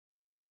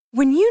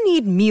When you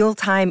need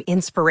mealtime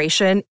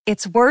inspiration,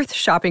 it's worth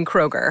shopping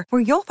Kroger,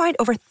 where you'll find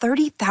over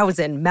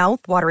 30,000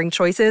 mouth-watering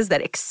choices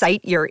that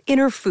excite your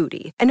inner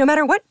foodie. And no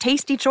matter what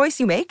tasty choice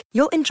you make,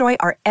 you'll enjoy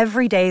our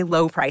everyday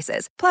low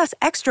prices, plus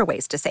extra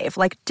ways to save,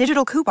 like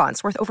digital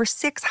coupons worth over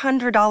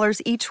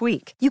 $600 each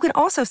week. You can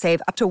also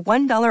save up to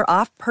 $1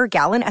 off per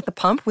gallon at the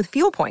pump with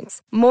fuel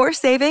points. More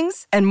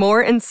savings and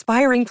more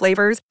inspiring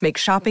flavors make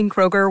shopping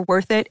Kroger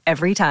worth it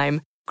every time.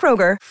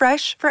 Kroger,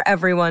 fresh for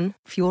everyone.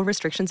 Fuel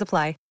restrictions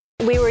apply.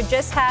 We were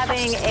just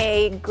having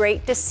a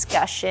great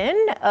discussion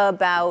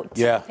about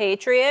the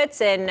Patriots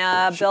and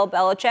Bill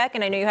Belichick,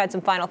 and I know you had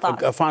some final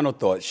thoughts. A final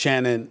thought.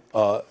 Shannon,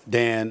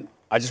 Dan,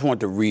 I just want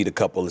to read a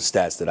couple of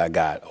stats that I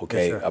got,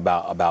 okay,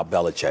 about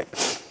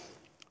Belichick.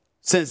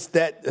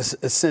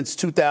 Since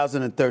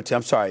 2013,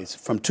 I'm sorry,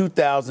 from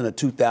 2000 to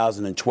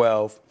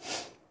 2012,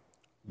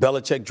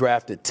 Belichick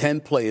drafted 10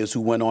 players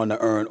who went on to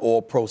earn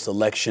All-Pro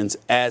selections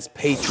as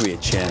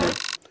Patriots, Shannon.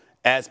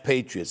 As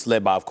Patriots,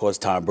 led by, of course,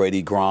 Tom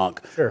Brady, Gronk,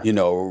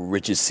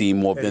 Richard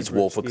Seymour, Vince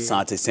Wilfork,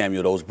 Asante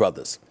Samuel, those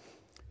brothers.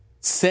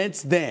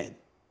 Since then,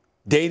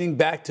 dating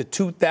back to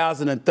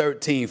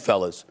 2013,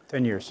 fellas,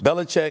 10 years,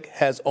 Belichick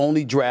has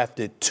only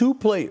drafted 2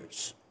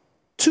 players,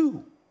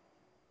 who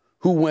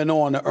went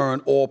on to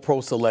earn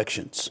All-Pro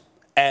selections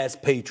as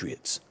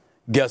Patriots.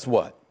 Guess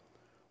what?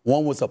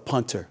 One was a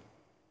punter.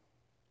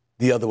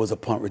 The other was a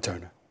punt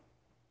returner.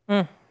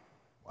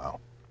 Wow.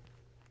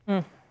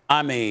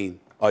 I mean,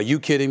 are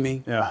you kidding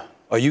me? Yeah.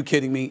 Are you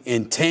kidding me?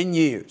 In 10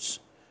 years,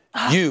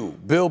 you,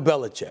 Bill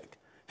Belichick,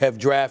 have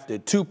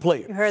drafted 2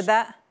 players. You heard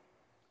that?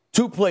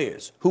 2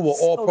 players who were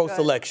All-Pro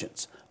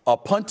selections. A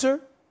punter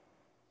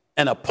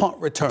and a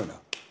punt returner.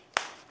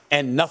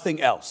 And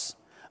nothing else.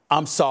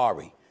 I'm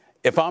sorry.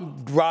 If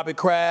I'm Robert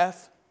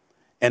Kraft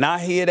and I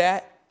hear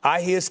that,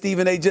 I hear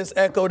Stephen A. just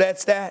echo that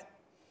stat,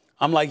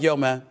 I'm like, yo,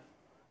 man,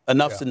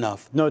 enough's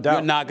enough. No doubt.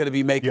 You're not going to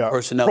be making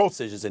personnel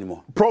decisions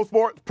anymore. Pro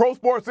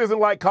sports isn't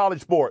like college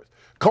sports.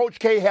 Coach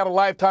K had a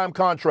lifetime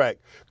contract.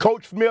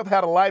 Coach Smith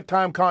had a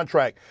lifetime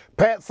contract.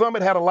 Pat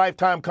Summitt had a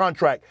lifetime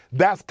contract.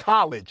 That's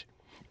college.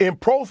 In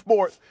pro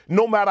sports,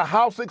 no matter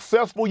how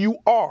successful you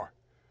are,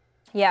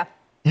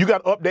 you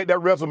got to update that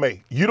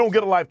resume. You don't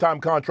get a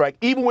lifetime contract,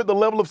 even with the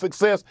level of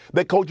success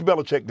that Coach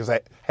Belichick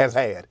has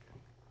had.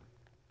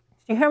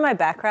 Do you hear my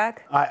back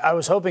crack? I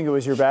was hoping it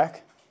was your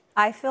back.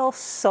 I feel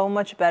so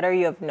much better.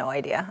 You have no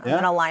idea. I'm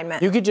in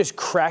alignment. You could just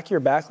crack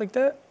your back like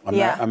that?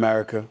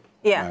 America.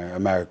 Yeah.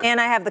 America. And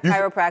I have the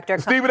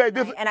chiropractor. Stephen A.,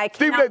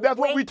 that's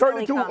what we turned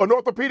into, an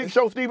orthopedic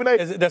show, Stephen A.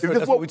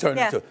 That's what we turned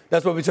into.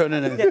 That's what we turned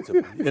into.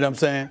 You know what I'm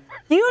saying?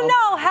 You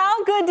know,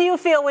 how good do you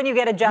feel when you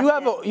get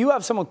adjusted? You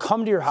have someone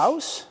come to your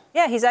house?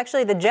 Yeah, he's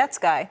actually the Jets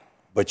guy.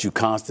 But you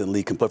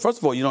constantly complain. First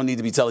of all, you don't need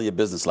to be telling your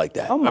business like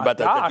that. Oh my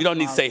gosh, you don't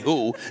need to say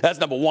who. That's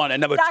number one. And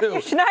number Dr.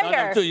 two,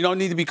 Schneider. You don't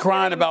need to be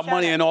crying about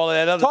money and all of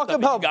that other Talk stuff.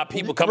 about You got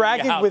people coming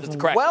to your house with to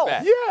crack wealth.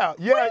 your back.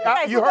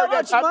 Yeah. You heard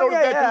that. I noticed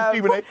that too,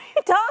 Stephen A. What are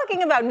you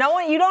talking about?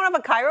 You don't have a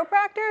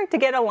chiropractor to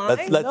get aligned?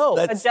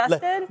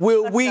 Adjusted?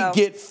 Will we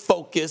get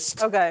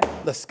focused? Okay.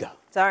 Let's go.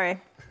 Sorry.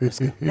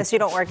 Guess you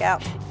don't work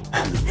out.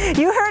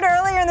 You heard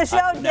earlier in the show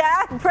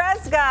Dak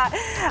Prescott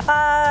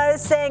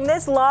saying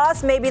this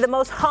loss may be the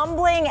most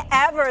humbling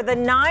ever. The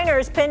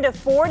Niners pinned a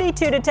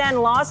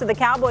 42-10 loss to the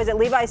Cowboys at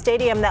Levi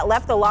Stadium that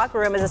left the locker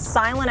room as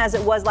silent as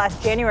it was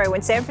last January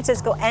when San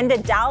Francisco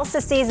ended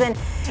Dallas' season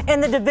in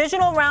the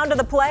divisional round of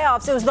the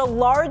playoffs. It was the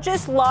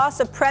largest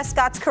loss of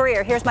Prescott's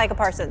career. Here's Micah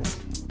Parsons.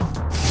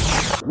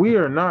 We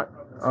are not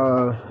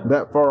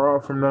that far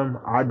off from them.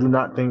 I do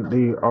not think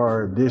they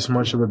are this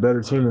much of a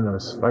better team than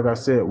us. Like I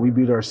said, we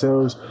beat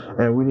ourselves,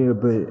 and we need to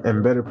be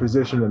in better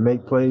position to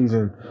make plays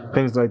and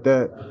things like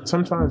that.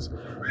 Sometimes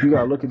you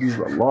got to look at these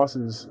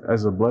losses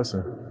as a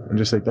blessing and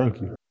just say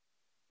thank you.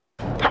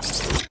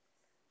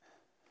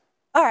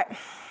 All right.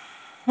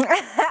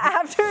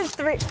 After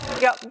 3,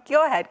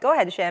 go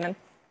ahead, Shannon.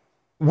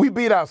 We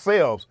beat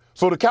ourselves.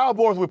 So the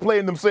Cowboys were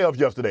playing themselves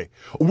yesterday.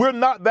 We're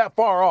not that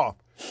far off.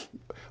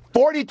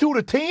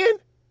 42-10?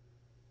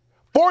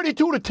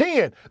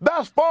 42-10.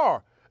 That's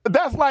far.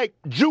 That's like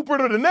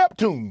Jupiter to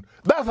Neptune.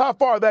 That's how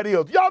far that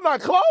is. Y'all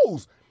not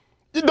close.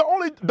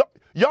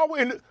 Y'all were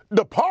in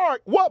the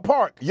park. What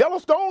park?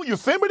 Yellowstone?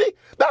 Yosemite?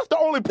 That's the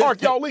only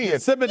park y'all in.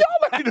 Yosemite.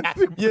 Y'all ain't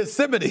in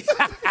Yosemite.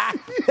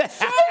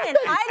 Shannon,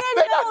 I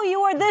didn't know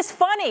you were this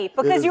funny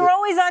because you were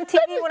always on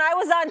TV when I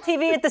was on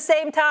TV at the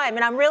same time,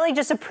 and I'm really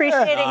just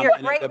appreciating your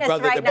greatness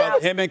right now.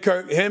 Him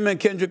and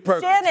Kendrick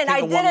Perkins. Shannon,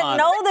 I didn't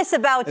know this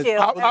about you.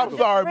 I'm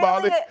sorry,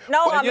 Molly.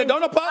 No,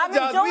 don't apologize.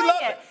 I'm enjoying We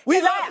love it.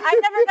 We love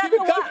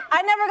it.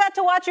 I never got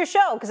to watch your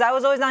show because I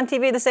was always on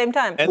TV at the same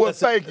time. Well,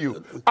 thank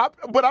you.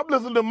 But I'm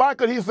listening to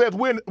Michael. He says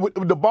we're in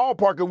the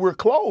ballpark and we're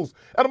close.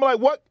 And I'm like,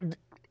 what?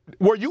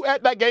 Were you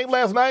at that game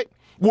last night?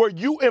 Were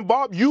you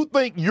involved? You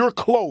think you're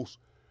close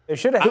They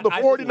should have. To the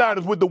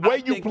 49ers with the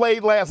way you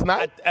played last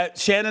night.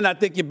 Shannon, I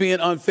think you're being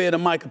unfair to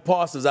Micah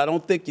Parsons. I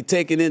don't think you're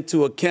taking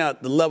into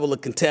account the level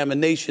of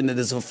contamination that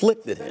has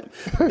afflicted him.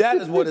 That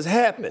is what has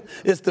happened.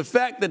 It's the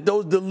fact that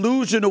those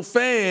delusional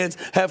fans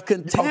have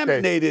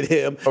contaminated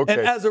him.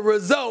 And as a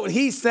result,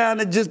 he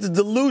sounded just as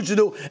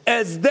delusional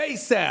as they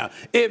sound.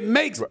 It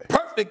makes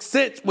perfect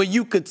sense when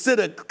you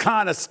consider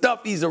kind of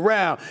stuff he's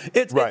around.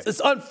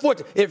 It's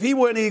unfortunate. If he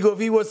were an Eagle, if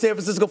he were a San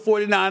Francisco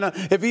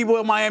 49er, if he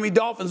were Miami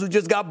Dolphins, who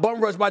just got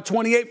bum rushed by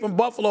 28 from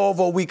Buffalo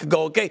over a week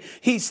ago, okay,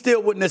 he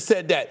still wouldn't have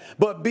said that.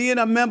 But being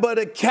a member of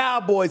the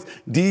Cowboys,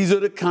 these are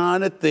the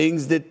kind of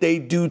things that they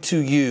do to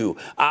you.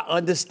 I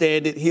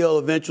understand it. He'll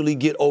eventually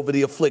get over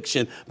the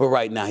affliction, but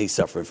right now he's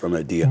suffering from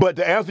a deal. But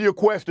to answer your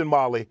question,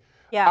 Molly,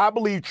 I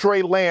believe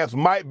Trey Lance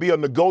might be a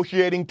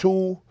negotiating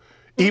tool,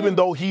 even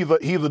though he's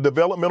a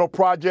developmental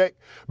project,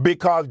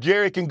 because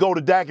Jerry can go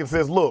to Dak and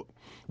says, look,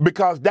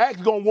 because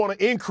Dak's going to want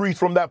to increase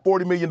from that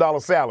 $40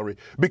 million salary,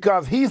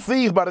 because he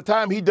sees by the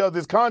time he does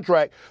his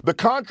contract, the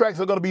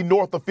contracts are going to be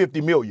north of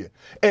 $50 million.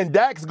 And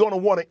Dak's going to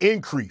want to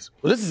increase.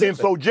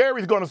 So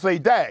Jerry's going to say,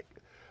 Dak,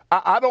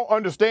 I don't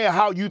understand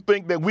how you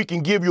think that we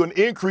can give you an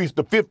increase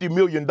to $50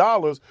 million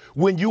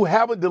when you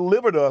haven't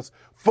delivered us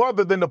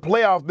further than the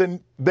playoffs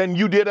than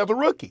you did as a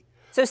rookie.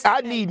 So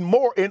I need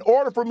more. In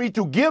order for me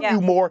to give you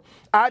more,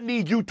 I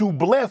need you to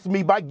bless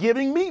me by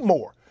giving me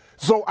more.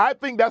 So I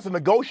think that's a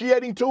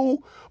negotiating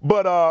tool,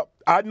 but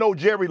I know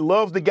Jerry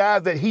loves the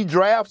guys that he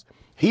drafts.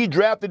 He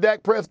drafted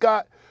Dak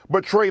Prescott,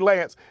 but Trey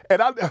Lance.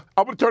 And I'm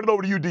going to turn it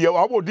over to you, Dio.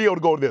 I want Dio to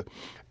go to this.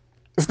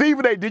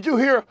 Stephen A., did you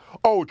hear,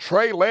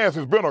 Trey Lance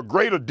has been a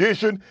great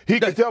addition.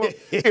 He can tell us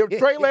if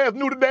Trey Lance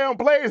knew the damn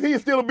plays,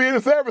 he'd still be in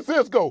San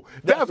Francisco.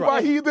 That's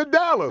why he's in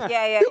Dallas.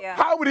 Yeah.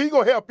 How would he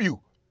go help you?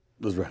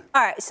 That's right.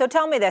 All right, so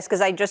tell me this,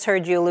 because I just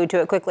heard you allude to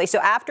it quickly. So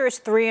after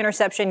his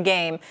 3-interception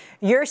game,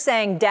 you're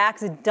saying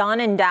Dak's done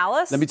in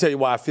Dallas? Let me tell you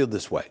why I feel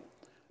this way.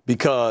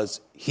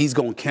 Because he's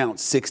going to count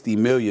 $60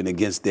 million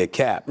against their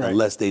cap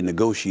unless they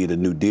negotiate a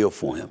new deal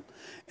for him.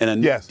 And a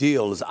new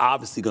deal is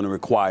obviously going to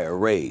require a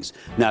raise.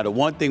 Now, the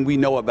one thing we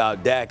know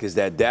about Dak is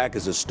that Dak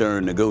is a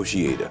stern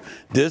negotiator.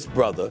 This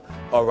brother,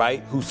 all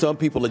right, who some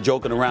people are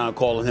joking around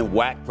calling him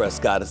Whack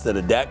Prescott instead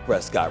of Dak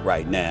Prescott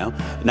right now,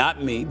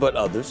 not me, but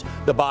others,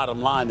 the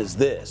bottom line is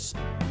this.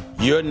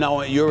 You're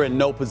in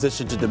no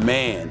position to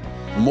demand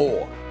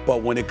more.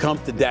 But when it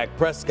comes to Dak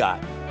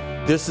Prescott,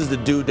 this is the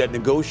dude that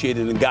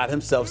negotiated and got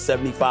himself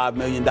 $75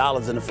 million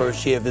in the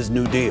first year of his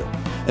new deal.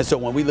 And so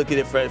when we look at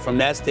it from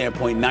that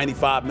standpoint,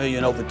 $95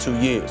 million over 2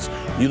 years,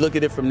 you look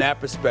at it from that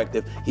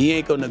perspective, he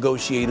ain't going to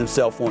negotiate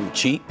himself on the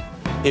cheap.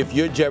 If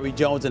you're Jerry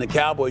Jones and the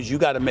Cowboys, you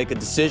got to make a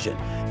decision.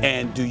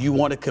 And do you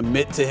want to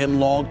commit to him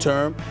long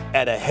term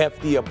at a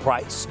heftier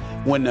price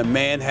when the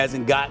man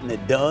hasn't gotten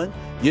it done?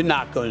 You're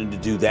not going to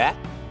do that.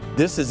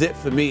 This is it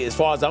for me, as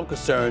far as I'm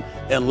concerned,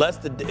 unless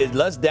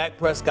Dak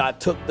Prescott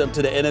takes them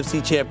to the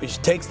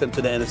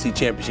NFC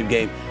Championship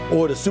game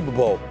or the Super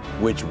Bowl,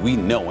 which we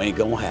know ain't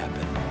going to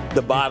happen.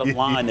 The bottom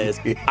line is,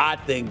 I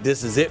think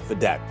this is it for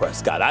Dak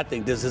Prescott. I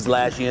think this is his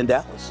last year in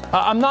Dallas.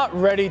 I'm not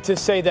ready to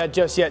say that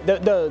just yet.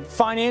 The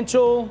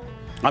financial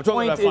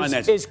point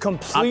is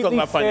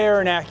completely fair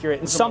and accurate.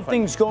 And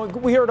something's going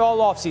 – we hear it all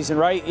offseason,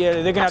 right? Yeah,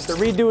 they're going to have to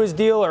redo his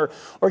deal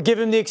or give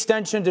him the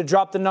extension to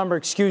drop the number.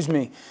 Excuse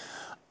me.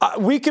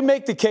 We can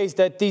make the case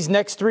that these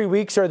next 3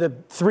 weeks are the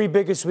 3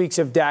 biggest weeks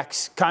of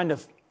Dak's kind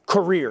of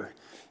career.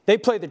 They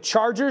play the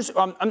Chargers.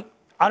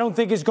 I don't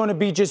think it's going to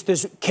be just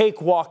this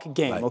cakewalk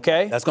game,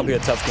 okay? That's going to be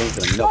a tough game for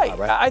them. You know why,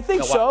 right? I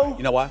think so.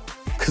 You know why?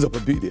 Because I'm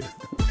going to be there.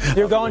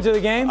 You're going to the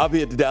game? I'll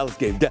be at the Dallas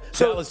game.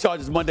 Dallas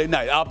Chargers Monday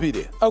night. I'll be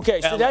there.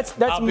 Okay, so that's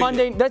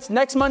Monday. That's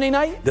next Monday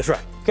night? That's right.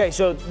 Okay,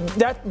 so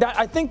that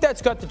I think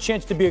that's got the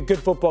chance to be a good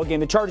football game.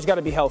 The Chargers got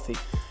to be healthy.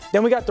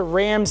 Then we got the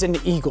Rams and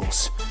the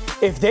Eagles.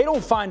 If they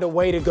don't find a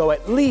way to go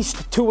at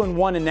least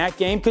 2-1 in that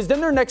game, because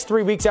then their next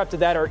 3 weeks after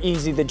that are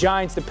easy. The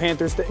Giants, the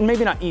Panthers,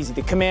 maybe not easy.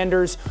 The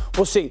Commanders,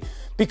 we'll see.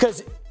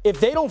 Because if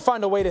they don't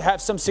find a way to have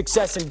some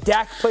success and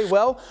Dak play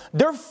well,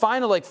 their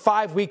final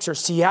 5 weeks are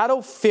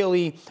Seattle,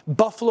 Philly,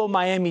 Buffalo,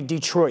 Miami,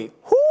 Detroit.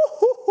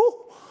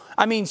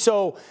 I mean,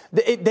 so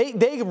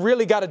they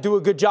really got to do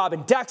a good job,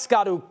 and Dak's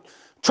got to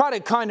try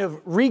to kind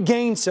of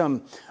regain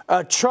some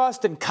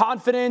trust and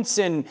confidence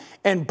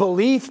and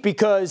belief,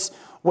 because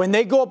when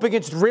they go up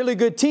against really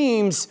good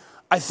teams,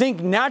 I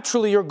think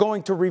naturally you're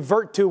going to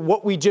revert to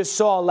what we just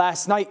saw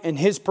last night in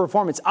his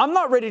performance. I'm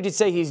not ready to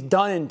say he's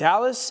done in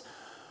Dallas,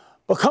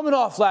 but coming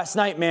off last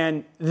night,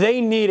 man,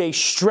 they need a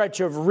stretch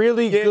of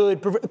really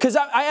good. Because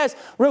I asked,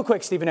 real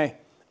quick, Stephen A.,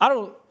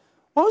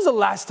 when was the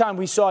last time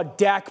we saw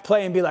Dak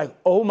play and be like,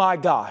 oh my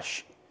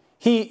gosh,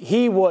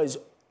 he was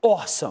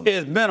awesome?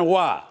 It's been a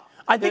while.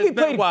 I think he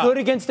played good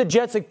against the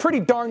Jets, like pretty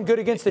darn good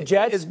against the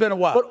Jets. It's been a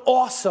while. But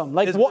awesome.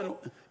 Like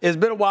It's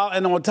been a while,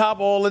 and on top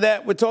of all of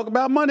that, we're talking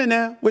about money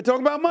now. We're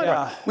talking about money.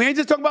 Yeah. We ain't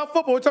just talking about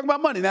football. We're talking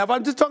about money. Now, if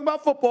I'm just talking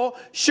about football,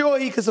 sure,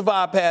 he could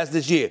survive past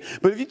this year.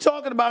 But if you're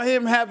talking about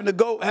him having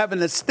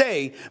to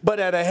stay, but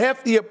at a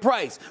heftier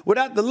price,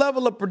 without the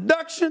level of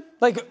production,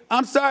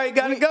 I'm sorry, he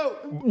got to go.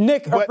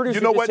 Nick, our producer,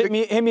 hit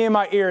me in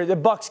my ear, the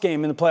Bucs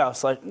game in the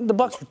playoffs. Like, the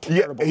Bucs were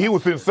terrible. Yeah, he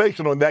was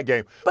sensational in that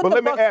game. But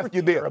let me ask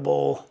you this.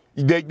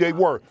 They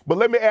were. But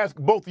let me ask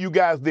both of you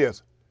guys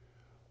this.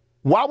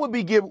 Why would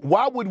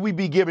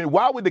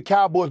the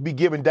Cowboys be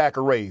giving Dak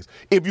a raise?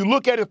 If you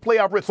look at his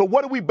playoff raise, so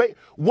what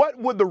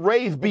would the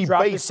raise be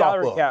based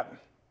off of? Cap.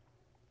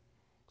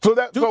 So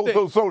that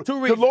two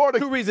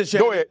reasons.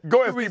 Go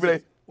ahead,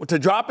 Stephen A. To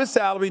drop his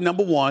salary,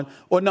 number one,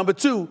 or number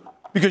two,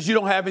 because you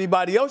don't have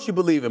anybody else you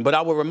believe in. But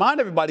I will remind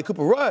everybody,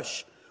 Cooper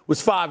Rush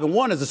was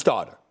 5-1 as a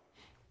starter.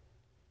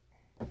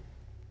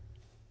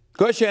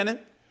 Go ahead, Shannon.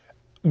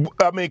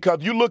 I mean, because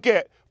you look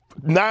at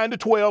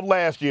 9-12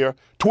 last year,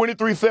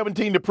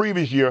 23-17 the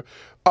previous year,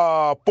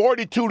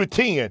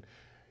 42-10.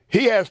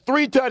 He has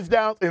 3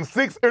 touchdowns and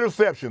 6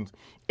 interceptions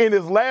in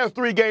his last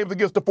 3 games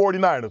against the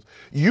 49ers.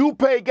 You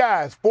pay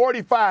guys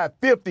 $45,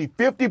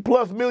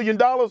 $50+ million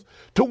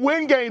to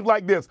win games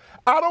like this.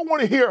 I don't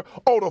want to hear,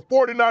 the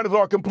 49ers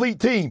are a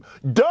complete team.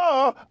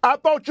 Duh, I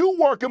thought you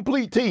were a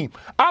complete team.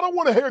 I don't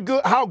want to hear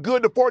how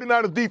good the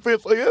 49ers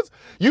defense is.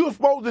 You're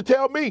supposed to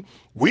tell me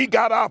we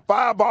got our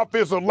 5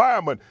 offensive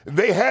linemen.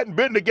 They hadn't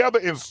been together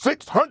in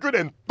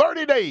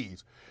 630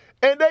 days,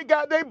 and they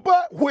got their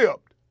butt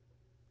whipped.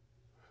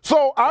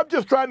 So I'm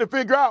just trying to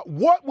figure out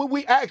what would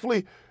we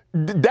actually –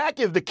 Dak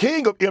is the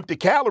king of empty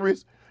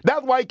calories.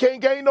 That's why he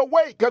can't gain no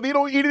weight, because he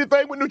don't eat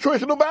anything with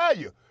nutritional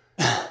value.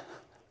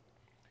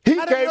 He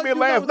came in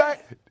last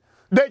night.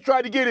 They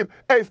tried to get him.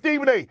 Hey,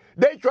 Stephen A.,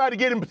 they tried to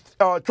get him,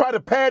 try to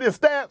pad his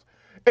stats,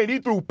 and he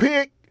threw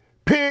pick.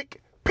 The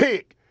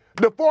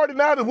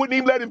 49ers wouldn't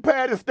even let him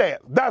pad his stats.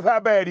 That's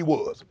how bad he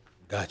was.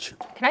 Gotcha.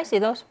 Can I see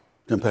those?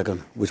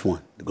 Which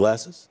one? The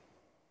glasses?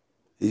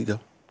 Here you go.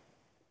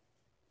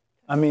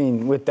 I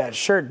mean, with that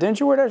shirt. Didn't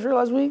you wear that shirt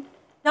last week?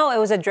 No, it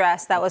was a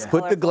dress that was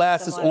Put the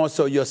glasses on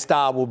so your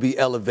style will be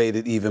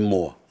elevated even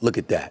more. Look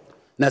at that.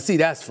 Now, see,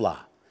 that's fly.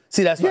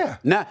 Yeah.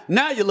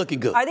 Now you're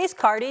looking good. Are these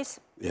Cardis?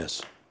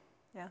 Yes.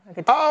 Yeah. I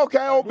could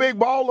okay, old big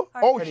baller.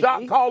 Old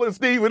shot calling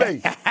Stephen A.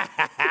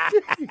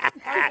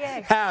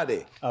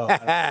 Howdy. All right.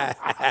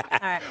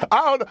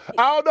 I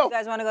don't know. You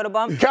guys want to go to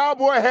bump?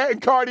 Cowboy hat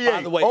and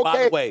Cartier.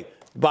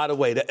 By the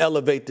way, to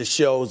elevate the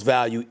show's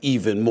value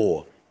even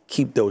more,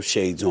 keep those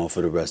shades on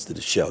for the rest of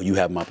the show. You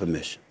have my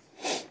permission.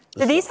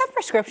 Do these have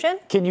prescription?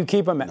 Can you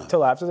keep them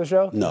until after the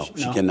show? No,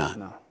 she cannot.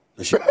 No.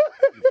 She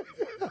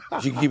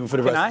can keep them for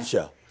the rest of the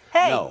show.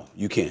 Hey. No,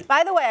 you can't.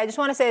 By the way, I just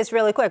want to say this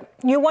really quick.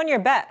 You won your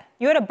bet.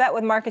 You had a bet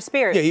with Marcus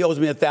Spears. Yeah, he owes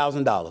me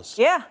 $1,000.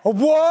 Yeah.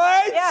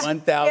 What? Yeah.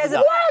 $1,000.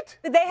 What?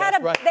 They had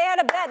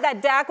a bet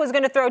that Dak was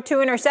going to throw 2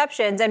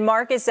 interceptions, and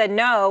Marcus said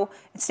no.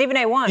 And Stephen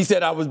A. won. He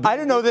said I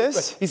didn't know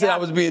this. He said I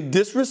was being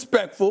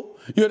disrespectful.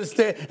 You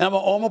understand? And I'm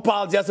an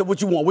apology. I said,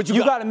 what you want? What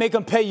you got to make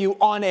them pay you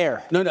on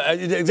air. No,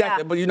 exactly.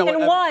 Yeah. But you know what?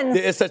 In ones.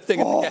 There is such thing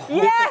as the cash.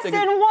 Yes,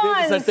 in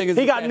ones.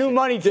 He got new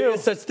money, too. There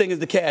is such thing as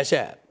the Cash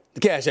App. The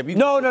Cash App.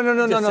 No. No.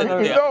 You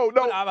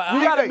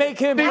got to make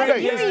him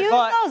pay his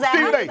butt.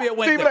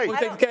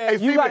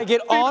 You got to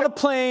get on a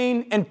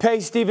plane and pay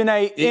Stephen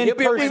A. in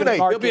person.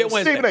 He'll be a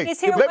Wednesday.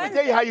 Stephen A., let me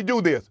tell you how you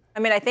do this. I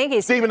mean, I think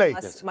he's Stephen A.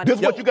 This is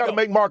what you got to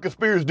make Marcus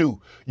Spears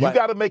do. You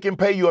got to make him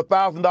pay you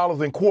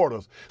 $1,000 in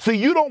quarters. See,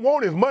 you don't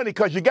want his money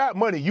because you got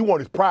money. You want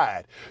his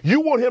pride.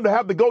 You want him to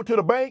have to go to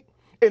the bank,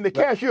 and the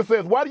cashier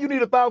says, why do you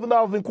need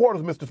 $1,000 in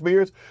quarters, Mr.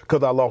 Spears?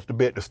 Because I lost the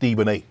bet to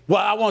Stephen A.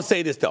 Well, I won't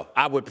say this, though.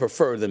 I would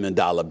prefer them in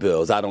dollar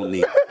bills. I don't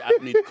need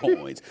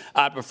coins.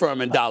 I prefer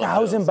them in dollar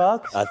bills.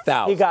 $1,000?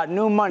 $1,000. He got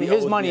new money.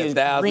 His money is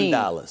green.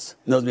 $1,000.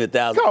 He owes me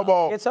 $1,000. Come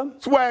on. Get some?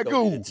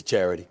 Swagoo. It's a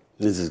charity.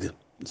 This is good.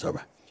 It's all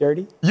right.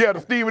 Charity? Yeah,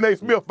 the Stephen A.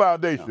 Smith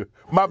Foundation. No.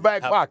 My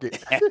back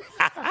pocket.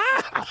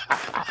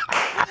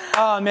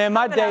 Oh, man,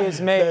 my day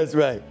is made. That's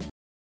right.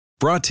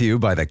 Brought to you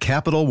by the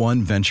Capital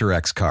One Venture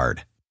X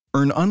card.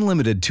 Earn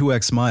unlimited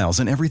 2x miles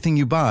on everything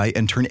you buy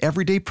and turn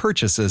everyday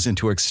purchases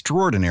into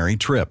extraordinary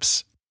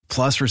trips.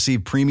 Plus,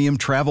 receive premium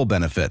travel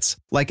benefits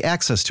like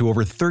access to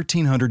over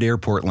 1,300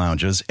 airport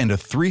lounges and a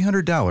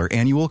 $300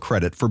 annual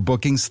credit for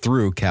bookings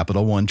through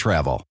Capital One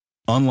Travel.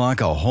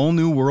 Unlock a whole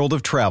new world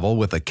of travel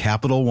with a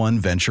Capital One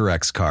Venture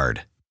X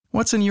card.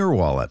 What's in your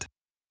wallet?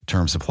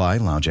 Terms apply.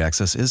 Lounge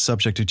access is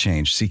subject to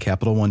change. See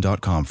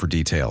CapitalOne.com for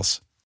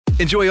details.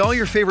 Enjoy all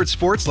your favorite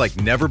sports like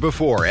never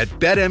before at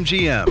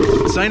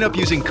BetMGM. Sign up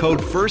using code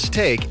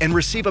FIRSTTAKE and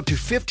receive up to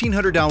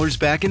 $1,500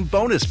 back in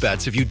bonus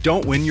bets if you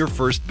don't win your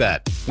first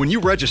bet. When you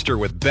register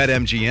with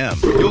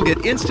BetMGM, you'll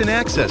get instant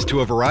access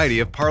to a variety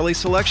of parlay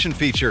selection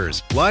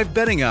features, live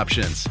betting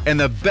options, and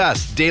the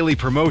best daily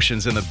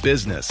promotions in the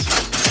business.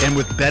 And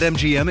with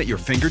BetMGM at your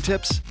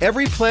fingertips,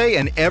 every play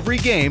and every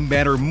game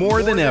matter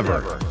more than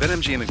ever.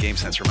 BetMGM and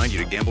GameSense remind you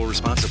to gamble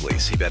responsibly.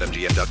 See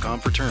BetMGM.com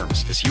for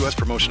terms. This U.S.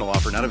 promotional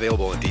offer not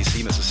available in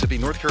D.C., Mississippi,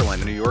 North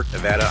Carolina, New York,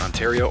 Nevada,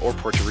 Ontario, or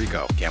Puerto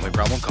Rico. Gambling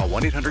problem? Call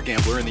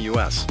 1-800-GAMBLER in the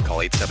U.S. Call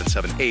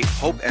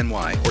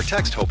 877-8-HOPE-NY or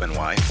text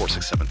HOPE-NY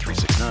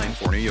 467-369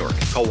 for New York.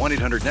 Call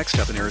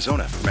 1-800-NEXT-STEP in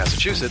Arizona. For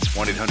Massachusetts,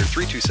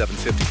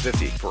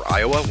 1-800-327-5050. For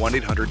Iowa,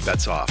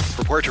 1-800-BETS-OFF.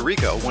 For Puerto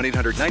Rico,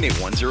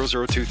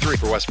 1-800-981-0023.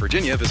 For West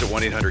Virginia, visit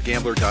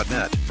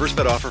 1-800-GAMBLER.net. First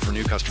bet offer for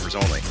new customers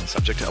only.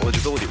 Subject to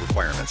eligibility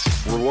requirements.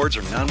 Rewards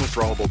are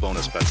non-withdrawable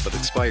bonus bets that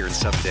expire in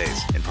 7 days.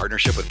 In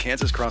partnership with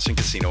Kansas Crossing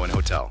Casino and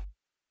Hotel.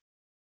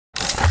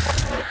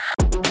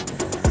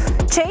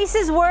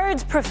 Chase's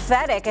words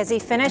prophetic as he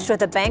finished with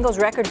the Bengals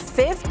record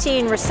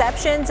 15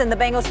 receptions in the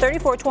Bengals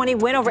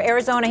 34-20 win over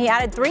Arizona. He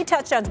added 3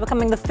 touchdowns,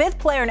 becoming the 5th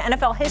player in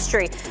NFL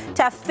history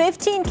to have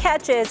 15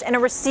 catches and a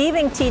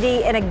receiving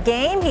TD in a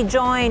game. He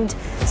joined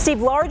Steve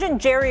Largent,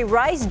 Jerry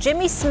Rice,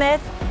 Jimmy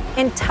Smith,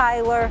 and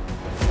Tyler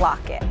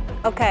Lockett.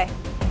 Okay,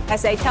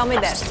 S.A., tell me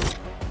this.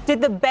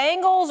 Did the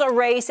Bengals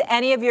erase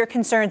any of your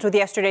concerns with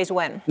yesterday's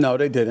win? No,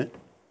 they didn't.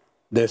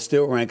 They're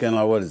still ranking,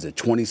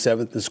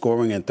 27th in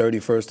scoring and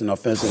 31st in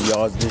offensive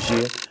yards this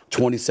year,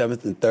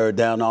 27th in third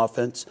down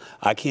offense.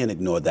 I can't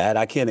ignore that.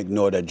 I can't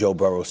ignore that Joe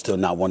Burrow's still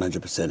not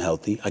 100%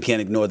 healthy. I can't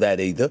ignore that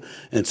either.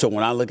 And so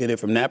when I look at it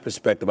from that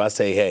perspective, I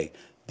say, hey,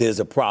 there's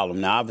a problem.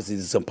 Now, obviously,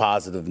 there's some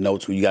positive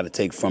notes where you got to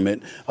take from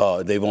it.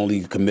 They've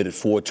only committed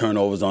 4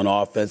 turnovers on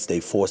offense. They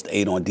forced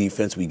 8 on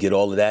defense. We get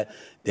all of that.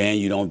 Dan,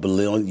 you don't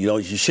believe,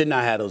 you should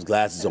not have those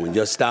glasses on.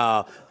 Your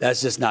style,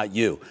 that's just not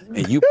you.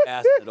 And you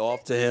passed it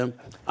off to him.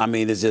 I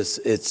mean,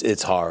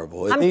 it's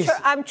horrible.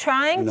 I'm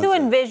trying to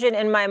envision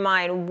in my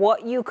mind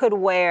what you could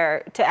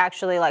wear to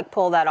actually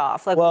pull that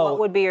off. What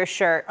would be your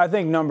shirt? I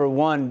think number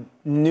one,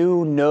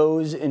 new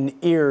nose and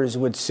ears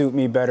would suit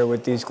me better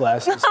with these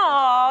glasses.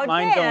 Oh,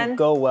 Mine don't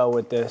go well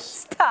with this.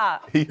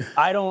 Stop.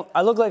 I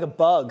look like a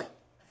bug.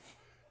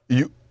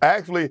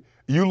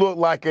 You look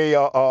like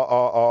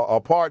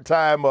a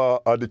part-time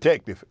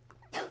detective.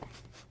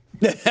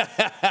 A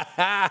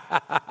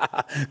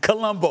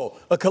Columbo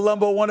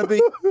wannabe?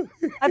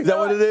 Is that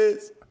what it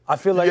is? I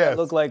feel like I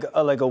look like a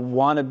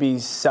wannabe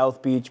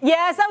South Beach.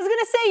 Yes, I was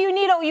gonna say you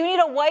need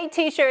a white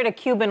T-shirt, a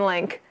Cuban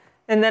link,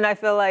 and then I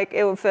feel like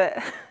it would fit.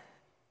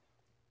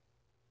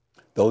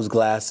 Those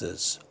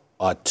glasses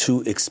are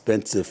too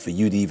expensive for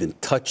you to even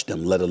touch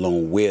them, let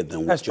alone wear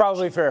them. That's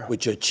probably fair.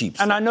 With your cheap.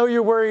 And I know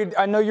you're worried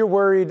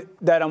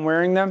that I'm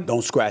wearing them.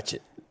 Don't scratch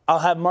it. I'll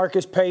have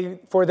Marcus pay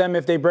for them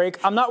if they break.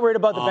 I'm not worried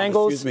about the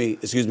Bengals.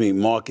 Excuse me.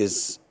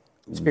 Marcus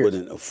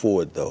wouldn't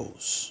afford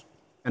those.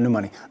 And the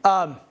money.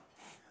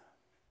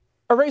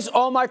 Erase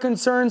all my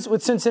concerns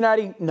with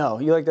Cincinnati? No.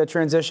 You like that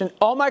transition?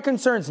 All my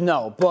concerns?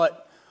 No.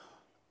 But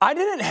I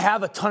didn't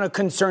have a ton of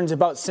concerns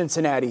about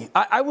Cincinnati.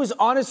 I was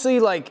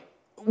honestly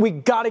we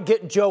got to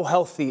get Joe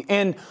healthy.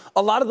 And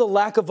a lot of the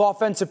lack of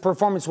offensive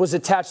performance was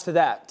attached to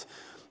that.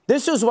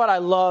 This is what I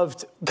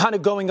loved kind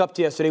of going up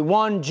to yesterday.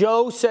 One,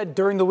 Joe said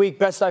during the week,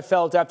 best I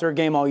felt after a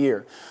game all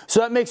year.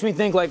 So that makes me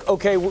think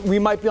okay, we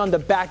might be on the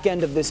back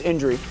end of this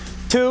injury.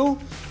 2,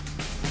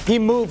 he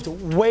moved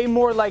way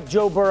more like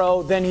Joe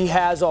Burrow than he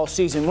has all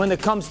season. When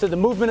it comes to the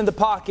movement in the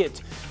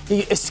pocket,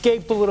 he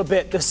escaped a little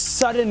bit. The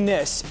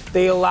suddenness,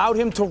 they allowed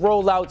him to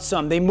roll out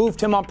some. They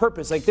moved him on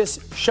purpose. This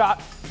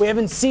shot, we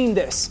haven't seen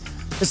this.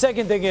 The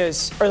second thing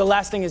is, or the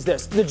last thing is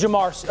this, the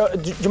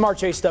Ja'Marr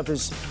Chase stuff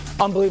is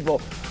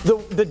unbelievable.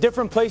 The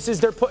different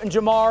places they're putting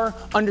Ja'Marr,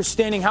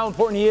 understanding how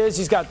important he is.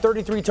 He's got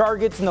 33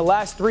 targets in the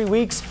last 3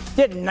 weeks.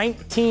 He had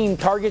 19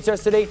 targets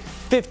yesterday.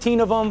 15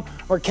 of them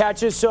were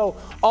catches. So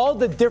all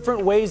the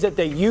different ways that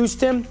they used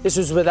him, this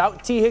was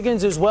without T.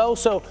 Higgins as well.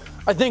 So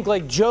I think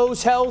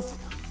Joe's health,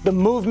 the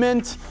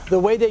movement, the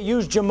way they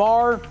use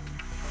Ja'Marr,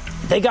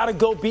 they got to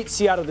go beat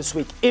Seattle this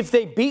week. If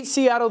they beat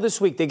Seattle this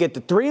week, they get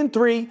to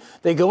 3-3.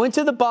 They go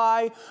into the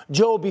bye.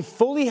 Joe will be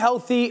fully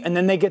healthy, and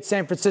then they get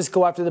San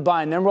Francisco after the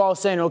bye. And then we're all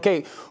saying,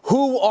 okay,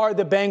 who are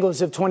the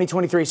Bengals of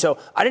 2023? So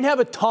I didn't have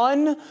a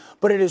ton,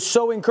 but it is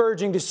so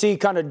encouraging to see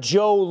kind of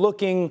Joe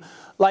looking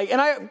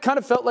and I kind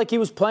of felt like he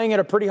was playing at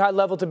a pretty high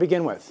level to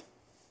begin with.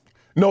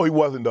 No, he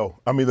wasn't, though.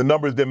 I mean, the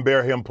numbers didn't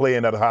bear him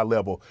playing at a high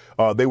level.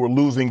 They were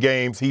losing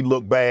games. He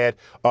looked bad.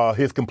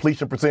 His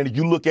completion percentage,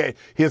 you look at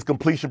his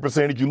completion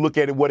percentage, you look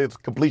at it, what his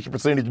completion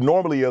percentage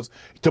normally is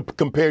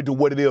compared to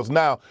what it is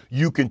now,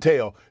 you can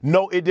tell.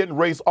 No, it didn't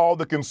raise all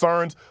the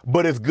concerns,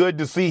 but it's good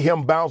to see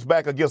him bounce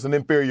back against an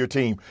inferior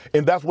team.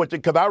 And that's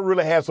because I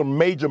really had some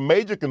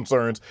major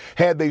concerns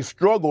had they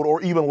struggled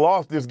or even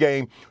lost this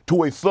game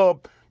to a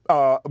sub.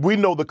 We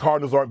know the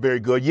Cardinals aren't very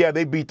good. Yeah,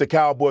 they beat the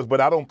Cowboys,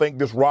 but I don't think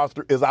this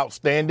roster is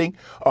outstanding.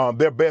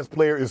 Their best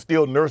player is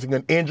still nursing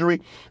an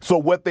injury. So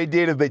what they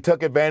did is they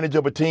took advantage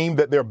of a team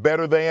that they're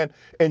better than,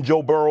 and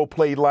Joe Burrow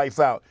played lights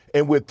out.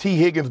 And with T.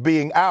 Higgins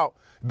being out,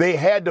 they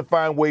had to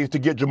find ways to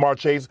get Jamar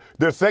Chase,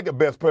 their second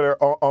best player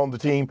on the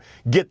team,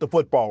 get the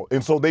football.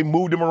 And so they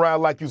moved him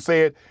around, like you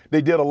said.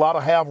 They did a lot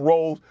of half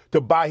rolls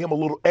to buy him a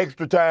little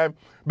extra time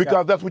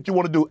because that's what you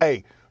want to do.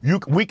 Hey,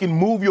 we can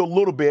move you a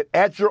little bit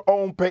at your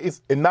own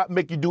pace and not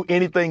make you do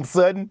anything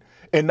sudden,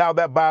 and now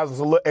that buys us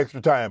a little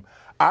extra time.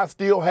 I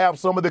still have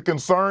some of the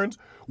concerns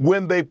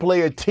when they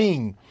play a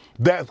team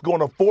that's going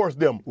to force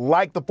them,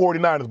 like the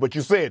 49ers. But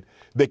you said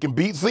they can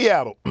beat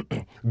Seattle,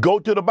 go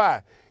to the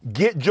bye,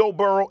 get Joe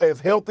Burrow as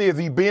healthy as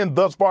he's been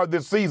thus far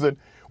this season.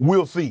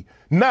 We'll see.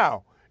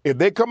 Now, if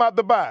they come out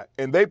the bye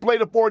and they play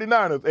the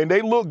 49ers and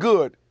they look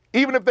good,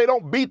 even if they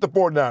don't beat the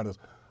 49ers,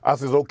 I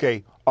says,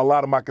 okay, a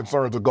lot of my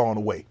concerns are gone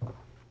away.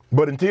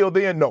 But until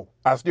then, no,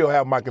 I still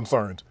have my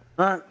concerns.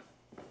 All right.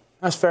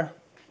 That's fair.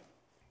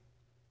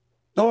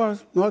 No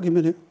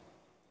argument here.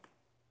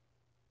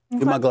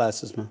 Get my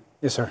glasses, man.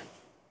 Yes, sir.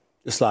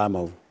 Just slide them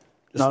over.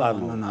 Slide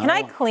them over. Can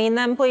I clean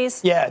them,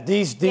 please? Yeah,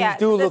 these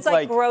do look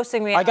like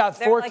grossing me out. I got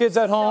four kids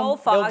at home.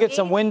 So they'll get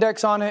some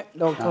Windex on it.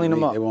 They'll clean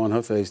them up. They were on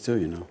her face, too,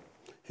 you know.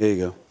 Here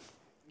you go.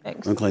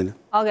 Thanks. I'm cleaning.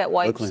 I'll get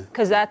wipes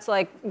because that's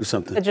like do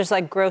something. It just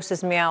like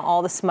grosses me out,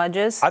 all the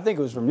smudges. I think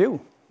it was from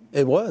you.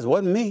 It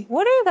wasn't me.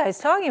 What are you guys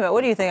talking about?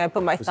 What do you think? I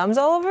put my thumbs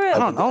all over it? I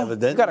don't know.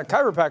 You got a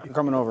chiropractor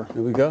coming over.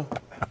 Here we go.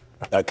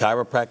 Got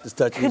chiropractors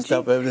touching your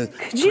stuff,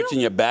 everything. Twitching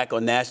your back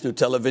on national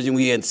television.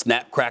 We had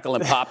snap, crackle,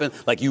 and popping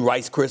like you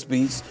Rice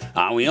Krispies.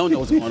 We don't know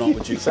what's going on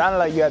with you. Sounded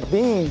like you had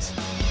beans.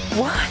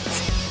 What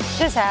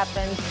just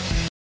happened?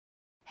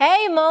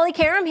 Hey, Molly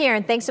Karam here,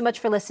 and thanks so much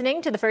for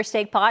listening to the First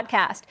Take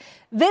podcast.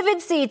 Vivid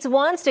Seats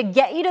wants to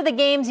get you to the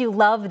games you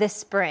love this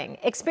spring.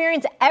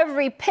 Experience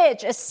every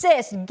pitch,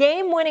 assist,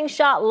 game-winning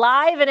shot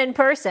live and in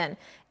person.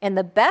 And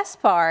the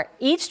best part,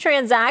 each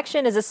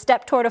transaction is a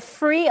step toward a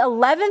free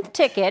 11th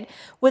ticket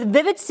with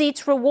Vivid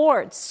Seats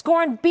rewards.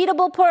 Score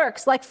unbeatable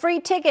perks like free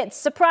tickets,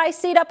 surprise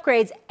seat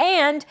upgrades,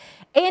 and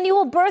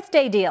annual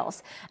birthday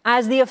deals.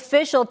 As the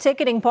official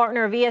ticketing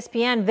partner of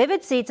ESPN,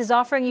 Vivid Seats is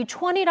offering you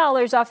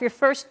 $20 off your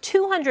first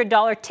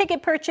 $200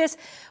 ticket purchase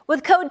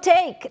with code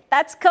TAKE.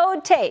 That's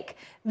code TAKE.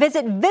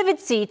 Visit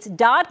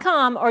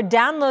vividseats.com or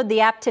download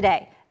the app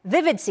today.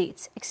 Vivid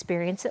Seats.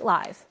 Experience it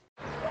live.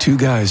 Two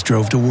guys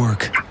drove to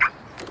work.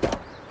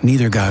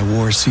 Neither guy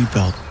wore a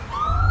seatbelt.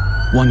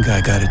 One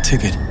guy got a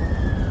ticket.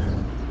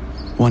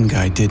 One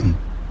guy didn't.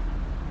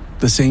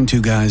 The same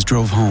two guys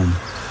drove home.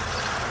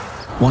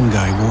 One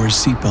guy wore his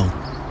seatbelt.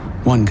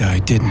 One guy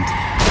didn't.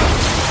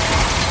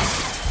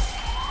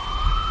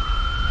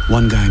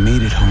 One guy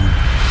made it home.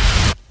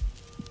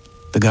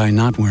 The guy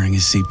not wearing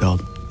his seatbelt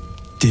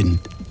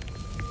didn't.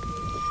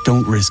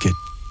 Don't risk it.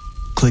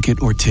 Click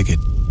it or ticket.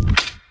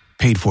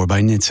 Paid for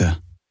by NHTSA.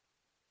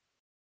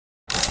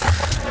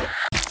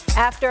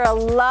 After a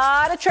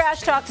lot of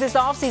trash talk this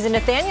offseason,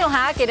 Nathaniel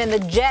Hackett and the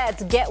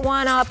Jets get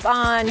one up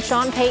on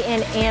Sean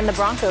Payton and the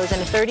Broncos in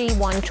a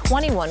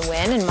 31-21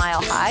 win in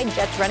Mile High.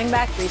 Jets running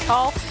back Breece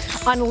Hall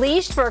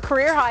unleashed for a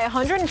career-high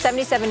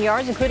 177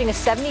 yards, including a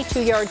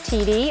 72-yard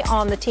TD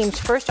on the team's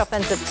first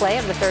offensive play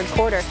of the third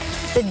quarter.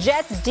 The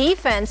Jets'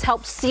 defense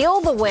helped seal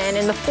the win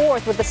in the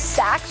fourth with a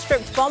sack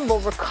strip fumble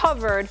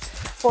recovered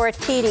for a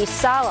TD.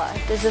 Salah,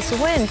 does this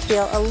win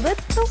feel a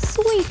little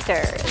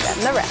sweeter than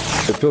the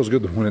rest? It feels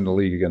good to win in the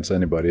league against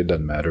anybody. It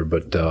doesn't matter.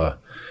 But,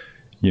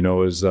 it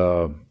was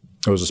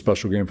a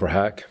special game for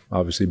Hack,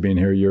 obviously being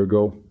here a year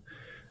ago.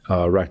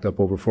 Racked up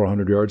over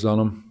 400 yards on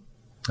him.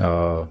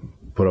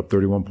 Put up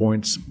 31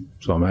 points,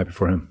 so I'm happy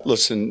for him.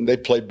 Listen, they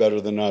played better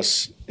than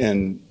us,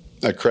 and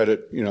I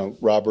credit,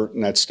 Robert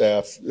and that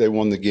staff. They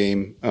won the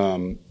game,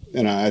 and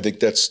I think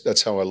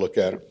that's how I look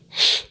at it.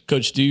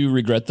 Coach, do you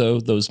regret, though,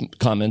 those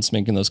comments,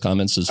 making those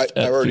comments?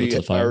 I already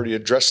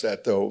addressed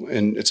that, though,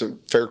 and it's a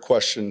fair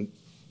question,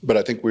 but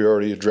I think we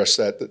already addressed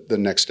that the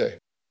next day.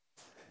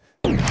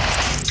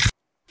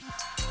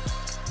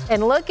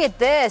 And look at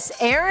this.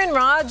 Aaron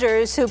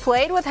Rodgers, who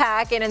played with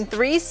Hackett in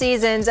 3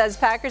 seasons as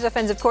Packers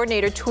offensive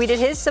coordinator, tweeted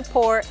his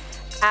support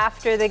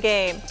after the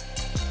game.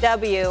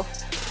 W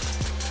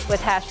with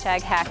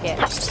hashtag Hackett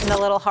and the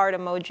little heart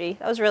emoji.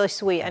 That was really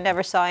sweet. I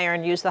never saw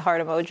Aaron use the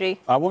heart emoji.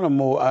 I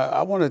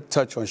want to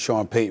touch on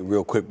Sean Payton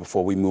real quick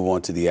before we move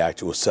on to the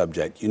actual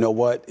subject. You know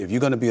what? If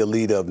you're going to be a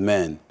leader of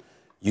men,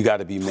 you got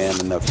to be man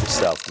enough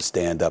yourself to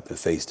stand up and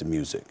face the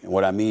music. And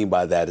what I mean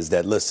by that is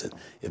that, listen,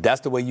 if that's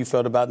the way you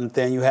felt about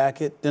Nathaniel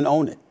Hackett, then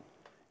own it.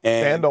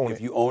 And stand on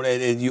it. You own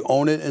it, and you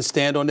own it and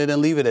stand on it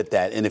and leave it at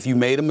that. And if you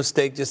made a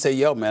mistake, just say,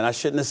 yo, man, I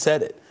shouldn't have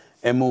said it,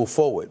 and move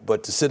forward.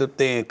 But to sit up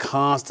there and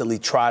constantly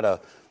try to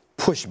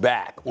push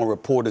back on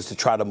reporters to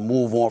try to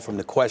move on from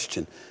the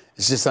question,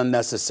 it's just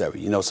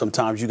unnecessary.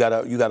 Sometimes you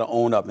gotta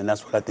own up, and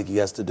that's what I think he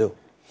has to do.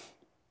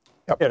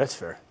 Yep. Yeah, that's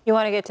fair. You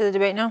want to get to the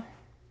debate now?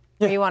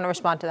 Yeah. Or you want to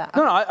respond to that?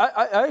 No,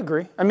 I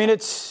agree. I mean,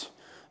 it's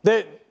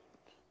that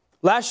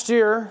last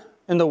year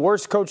in the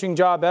worst coaching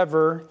job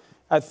ever,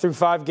 through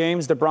 5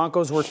 games, the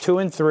Broncos were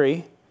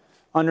 2-3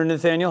 under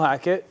Nathaniel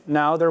Hackett.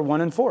 Now they're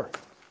 1-4.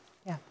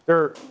 Yeah.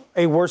 They're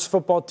a worse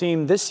football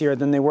team this year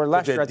than they were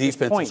last year at this point.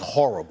 Their defense is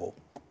horrible.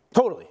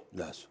 Totally.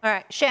 Yes. All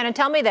right, Shannon,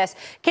 tell me this.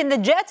 Can the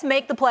Jets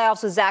make the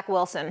playoffs with Zach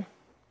Wilson?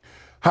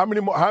 How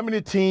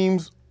many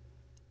teams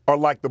are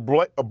like the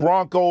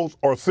Broncos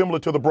or similar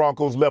to the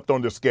Broncos left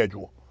on their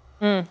schedule?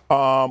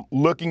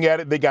 Looking at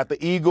it, they got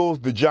the Eagles,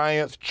 the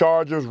Giants,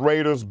 Chargers,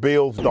 Raiders,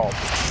 Bills,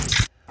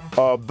 Dolphins.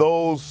 Of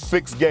those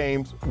 6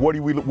 games, what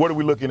are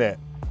we looking at?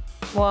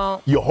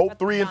 Well, you hope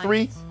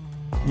 3-3,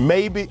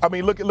 maybe. I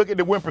mean, look at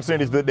the win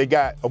percentage that they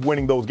got of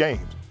winning those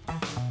games.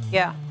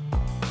 Yeah.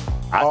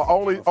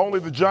 Only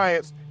the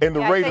Giants and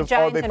the Raiders Giants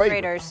are they and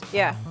favorites. Raiders.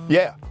 Yeah.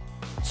 Yeah.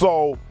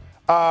 So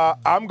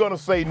I'm going to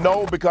say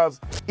no, because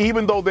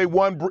even though they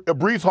won,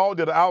 Breece Hall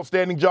did an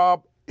outstanding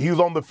job. He was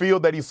on the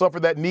field that he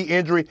suffered that knee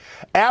injury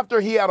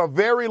after he had a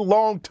very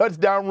long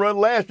touchdown run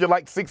last year,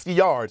 like 60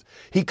 yards.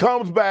 He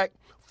comes back,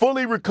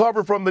 fully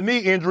recovered from the knee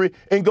injury,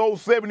 and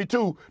goes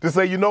 72 to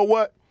say, you know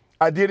what?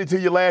 I did it to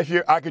you last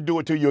year. I could do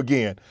it to you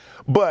again.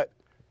 But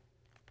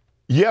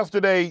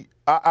yesterday,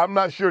 I'm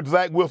not sure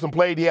Zach Wilson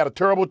played. He had a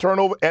terrible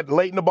turnover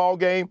late in the ball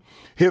game.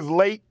 His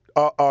late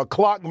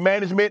clock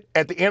management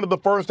at the end of the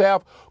first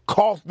half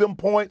cost them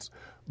points.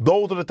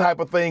 Those are the type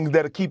of things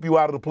that'll keep you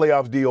out of the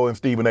playoffs, Dio and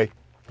Stephen A.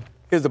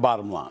 Here's the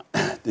bottom line.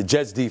 The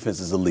Jets'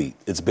 defense is elite.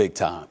 It's big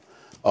time.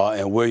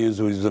 And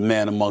Williams was a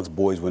man amongst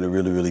boys when it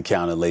really, really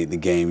counted late in the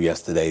game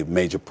yesterday.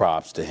 Major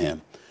props to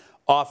him.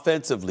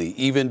 Offensively,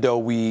 even though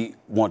we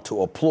want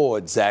to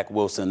applaud Zach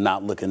Wilson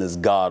not looking as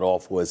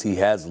god-awful as he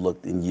has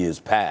looked in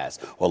years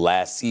past, or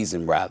last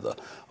season rather,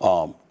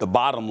 the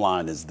bottom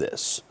line is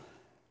this.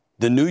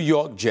 The New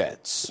York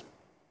Jets,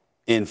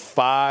 in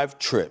 5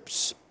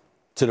 trips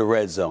to the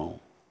red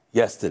zone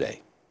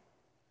yesterday,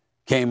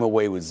 came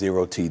away with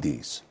 0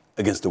 TDs.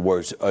 Against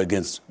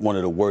one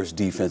of the worst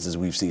defenses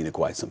we've seen in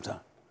quite some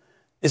time.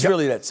 It's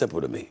really that simple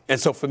to me. And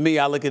so for me,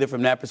 I look at it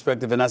from that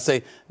perspective and I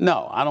say,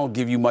 no, I don't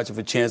give you much of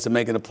a chance of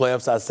making the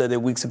playoffs. I said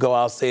it weeks ago.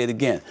 I'll say it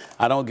again.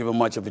 I don't give them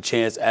much of a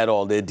chance at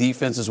all. Their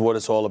defense is what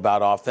it's all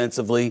about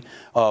offensively.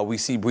 We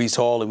see Breece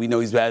Hall, and we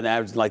know he's been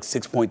averaging like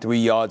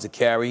 6.3 yards a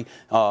carry.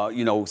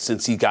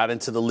 Since he got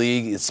into the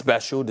league, it's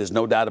special. There's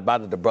no doubt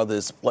about it. The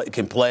brother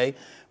can play.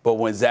 But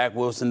when Zach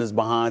Wilson is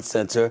behind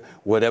center,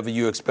 whatever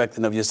you're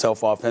expecting of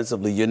yourself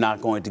offensively, you're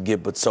not going to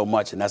get but so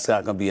much, and that's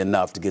not going to be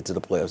enough to get to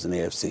the playoffs in the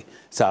AFC.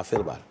 That's how I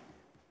feel about it.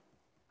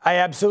 I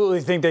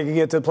absolutely think they can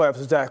get to the playoffs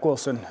with Zach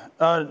Wilson.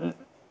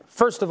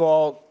 First of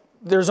all,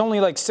 there's only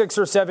like 6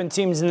 or 7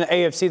 teams in the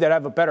AFC that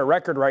have a better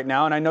record right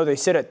now, and I know they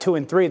sit at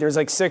 2-3. There's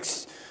like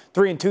 6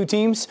 3-2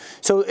 teams.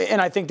 So, and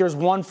I think there's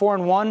 1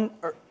 4-1,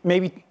 or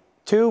maybe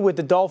 2 with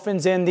the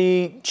Dolphins and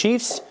the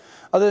Chiefs.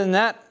 Other than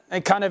that,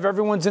 and kind of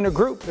everyone's in a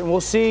group, and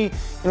we'll see.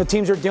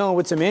 Teams are dealing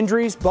with some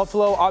injuries.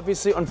 Buffalo,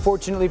 obviously,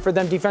 unfortunately for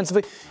them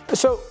defensively.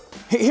 So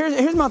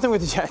here's my thing with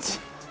the Jets.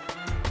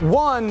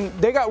 One,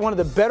 they got one of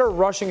the better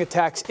rushing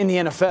attacks in the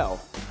NFL.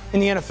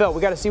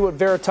 We got to see what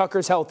Vera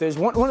Tucker's health is.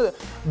 One of the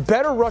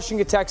better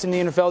rushing attacks in the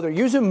NFL. They're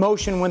using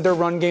motion when their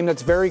run game.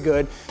 That's very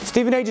good.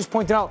 Stephen A. just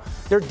pointed out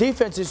their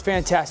defense is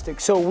fantastic.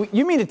 So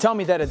you mean to tell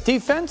me that a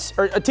defense,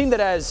 or a team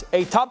that has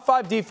a top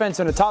 5 defense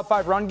and a top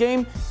 5 run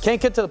game, can't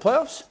get to the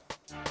playoffs?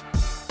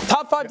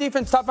 Top 5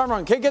 defense, top 5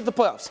 run, can't get the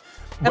playoffs.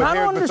 And I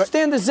don't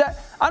understand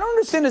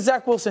the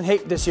Zach Wilson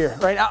hate this year,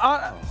 right?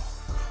 I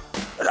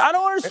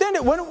don't understand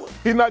it.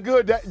 He's not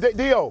good.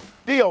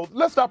 Dio,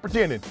 let's stop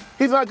pretending.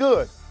 He's not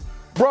good.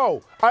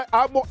 Bro,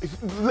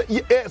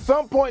 at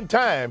some point in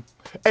time,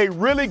 a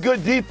really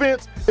good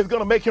defense is going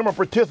to make him a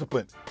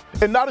participant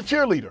and not a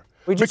cheerleader.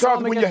 We just saw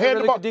him against a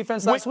really good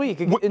defense last week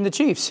in the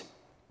Chiefs.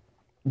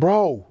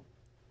 Bro,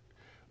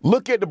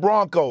 look at the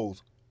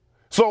Broncos.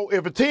 So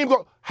if a team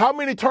goes, how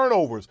many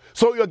turnovers?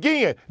 So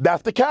again,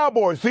 that's the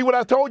Cowboys. See what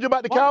I told you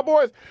about the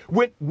Cowboys?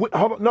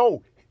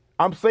 No,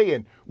 I'm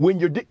saying when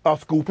you're a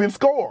scoop and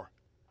score.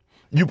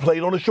 You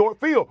played on a short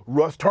field.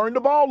 Russ turned the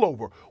ball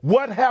over.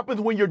 What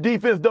happens when your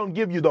defense don't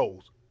give you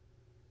those?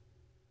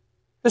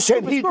 The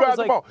scoop and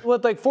score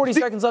was like 40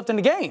 seconds left in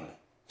the game.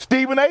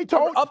 Stephen A.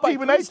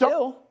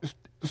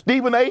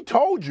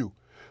 told you.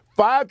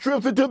 5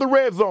 trips into the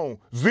red zone,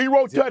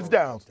 0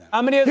 touchdowns.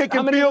 How many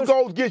field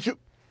goals get you?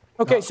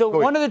 Okay, so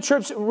one of the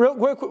trips, real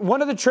quick,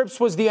 one of the trips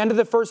was the end of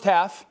the first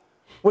half,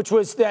 which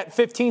was that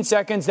 15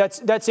 seconds.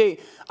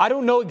 I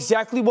don't know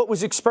exactly what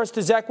was expressed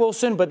to Zach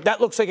Wilson, but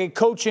that looks like a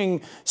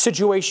coaching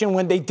situation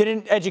when they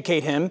didn't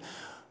educate him.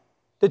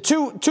 The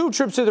two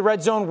trips to the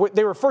red zone,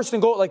 they were first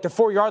and goal at like the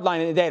 4-yard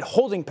line, and they had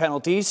holding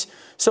penalties.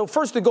 So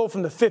first and goal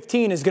from the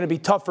 15 is going to be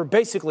tough for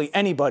basically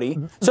anybody.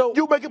 So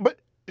you're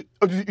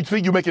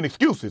making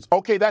excuses.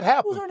 Okay, that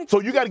happens.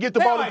 So you got to get the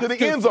ball into the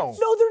end zone.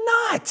 No, they're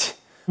not.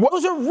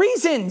 Those are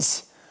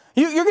reasons.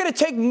 You're going to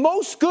take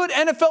most good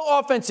NFL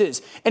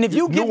offenses, and if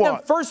you give them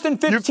first and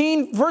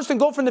 15, first and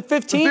goal from the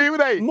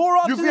 15, more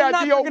often than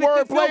not, they're going to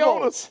get field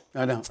goals.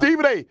 I know.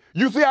 Stephen A.,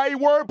 you see how he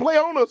wordplay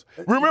on us?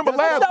 Remember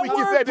last week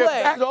he said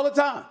that all the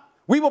time.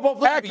 We were both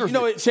looking. You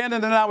know,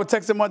 Shannon and I were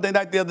texting Monday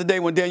night the other day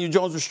when Daniel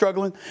Jones was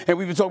struggling, and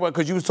we were talking about,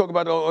 because you was talking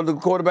about the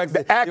quarterbacks,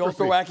 the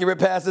all-throw accurate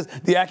passes,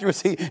 the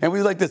accuracy, and we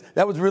were like this.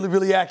 That was really,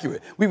 really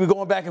accurate. We were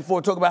going back and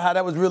forth talking about how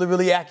that was really,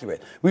 really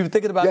accurate. We were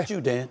thinking about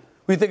you, Dan.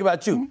 We think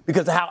about you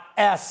because of how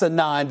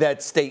asinine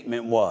that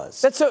statement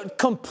was. That's a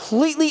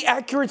completely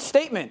accurate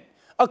statement.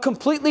 a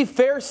completely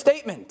fair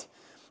statement.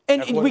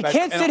 And we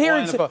can't sit here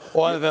and say,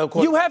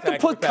 you have to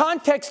put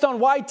context on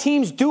why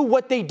teams do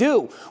what they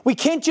do. We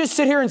can't just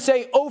sit here and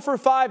say 0 for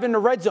 5 in the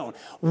red zone.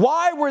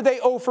 Why were they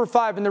 0 for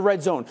 5 in the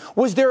red zone?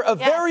 Was there a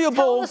variable?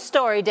 Tell the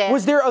story, Dan.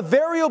 Was there a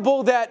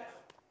variable that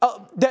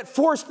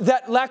forced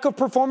that lack of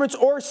performance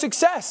or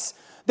success?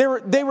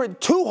 They were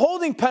 2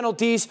 holding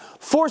penalties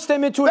forced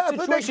them into a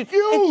situation.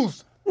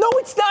 No,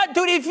 it's not,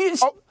 dude. If you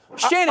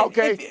Shannon,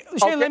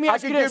 Shannon, let me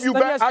ask you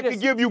this. I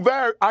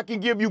can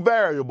give you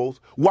variables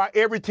why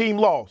every team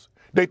lost.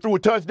 They threw a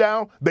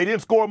touchdown. They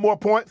didn't score more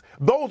points.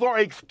 Those are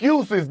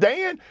excuses,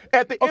 Dan.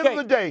 At the end of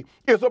the day,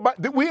 it's about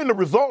we're in the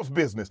results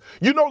business.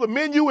 You know, the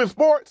menu in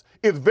sports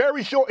is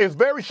very short.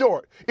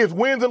 It's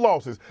wins and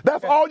losses.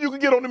 That's all you can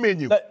get on the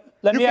menu.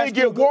 You can't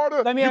get water.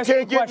 You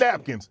can't get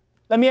napkins.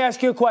 Let me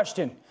ask you a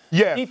question.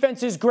 Yeah.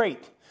 Defense is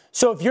great.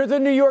 So if you're the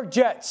New York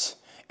Jets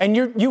and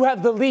you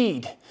have the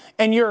lead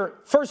and you're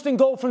first and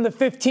goal from the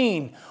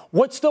 15,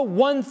 what's the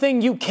one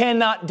thing you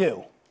cannot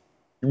do?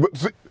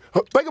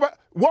 Think about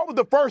what was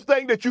the first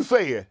thing that you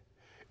said?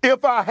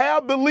 If I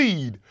have the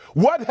lead,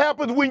 what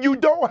happens when you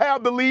don't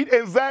have the lead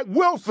and Zach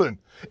Wilson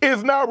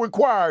is now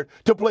required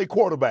to play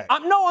quarterback?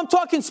 No, I'm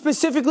talking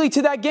specifically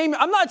to that game.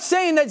 I'm not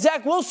saying that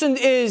Zach Wilson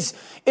is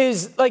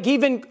like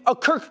even a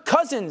Kirk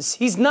Cousins.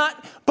 He's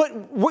not.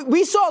 But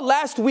we saw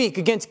last week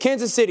against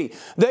Kansas City,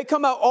 they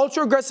come out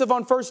ultra aggressive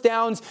on first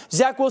downs.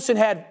 Zach Wilson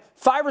had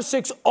 5 or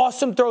 6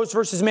 awesome throws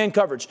versus man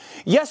coverage.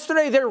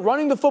 Yesterday, they're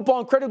running the football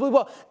incredibly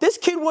well. This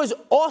kid was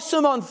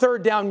awesome on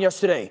third down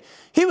yesterday.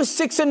 He was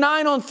 6 of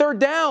 9 on third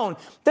down.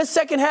 The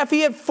second half, he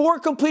had 4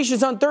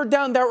 completions on third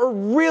down that were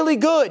really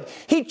good.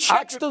 He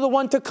checks to the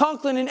one to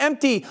Conklin and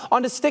empty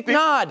on the stick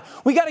nod.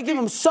 We got to give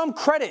him some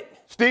credit.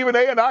 Stephen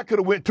A. and I could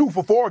have went 2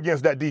 for 4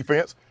 against that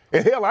defense.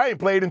 And hell, I ain't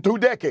played in 2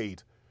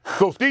 decades.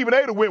 So Stephen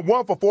A. went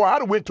 1 for 4.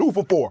 I'd have went 2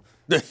 for 4.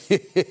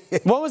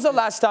 When was the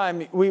last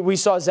time we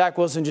saw Zach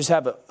Wilson just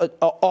have an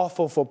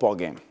awful football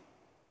game?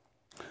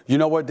 You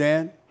know what,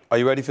 Dan? Are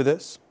you ready for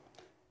this?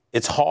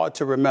 It's hard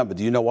to remember.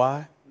 Do you know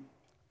why?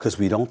 Because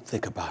we don't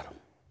think about him.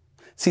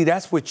 See,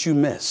 that's what you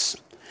miss.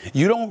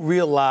 You don't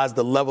realize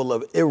the level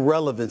of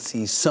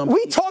irrelevancy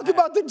we talk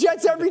about the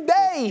Jets every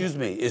day.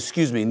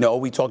 Excuse me. No,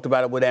 we talked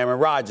about it with Aaron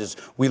Rodgers.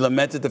 We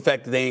lamented the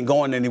fact that they ain't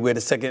going anywhere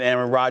the second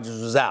Aaron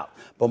Rodgers was out.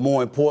 But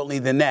more importantly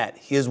than that,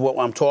 here's what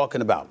I'm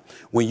talking about.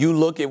 When you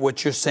look at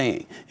what you're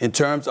saying in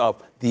terms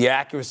of the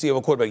accuracy of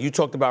a quarterback, you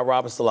talked about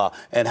Robert Saleh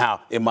and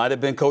how it might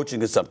have been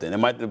coaching or something. It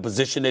might be the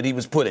position that he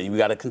was put in. You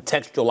got to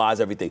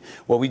contextualize everything.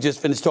 Well, we just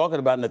finished talking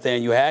about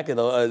Nathaniel Hackett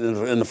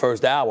in the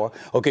first hour.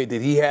 Okay,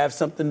 did he have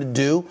something to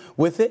do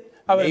with it?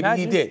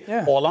 Maybe he did.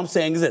 Yeah. All I'm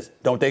saying is this.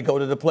 Don't they go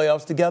to the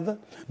playoffs together?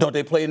 Don't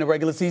they play in the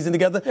regular season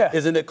together? Yeah.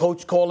 Isn't the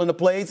coach calling the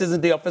plays? Isn't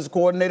the offensive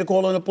coordinator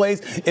calling the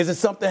plays? Is it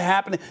something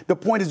happening? The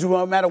point is,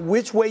 no matter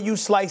which way you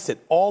slice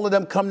it, all of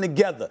them come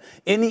together.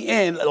 In the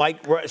end,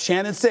 like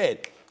Shannon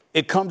said,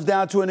 it comes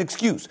down to an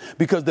excuse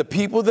because the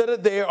people that are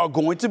there are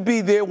going to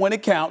be there when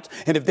it counts.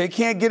 And if they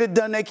can't get it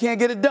done, they can't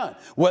get it done.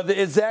 Whether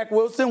it's Zach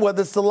Wilson,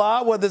 whether it's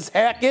Salah, whether it's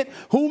Hackett,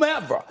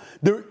 whomever,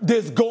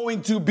 there's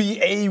going to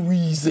be a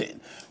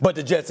reason. But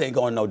the Jets ain't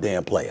going no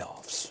damn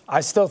playoffs.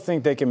 I still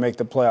think they can make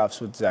the playoffs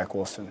with Zach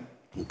Wilson.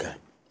 Okay.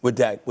 With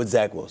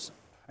Zach Wilson.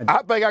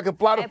 I think I can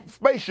fly the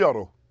space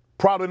shuttle.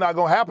 Probably not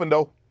going to happen,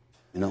 though.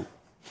 You know,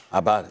 how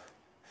about it?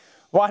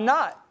 Why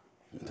not?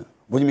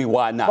 What do you mean,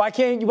 why not? Why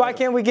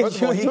can't we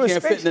get you into a space? He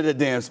can't fit into the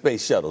damn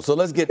space shuttle. So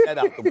let's get that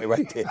out the way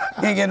right there.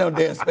 He ain't getting no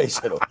damn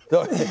space shuttle.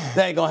 That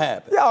ain't going to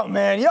happen. Yo,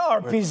 man, y'all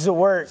are pieces of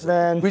work,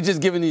 man. We're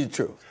just giving you the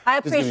truth. I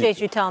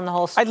appreciate you telling the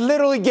whole story. I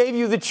literally gave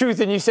you the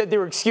truth, and you said they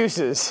were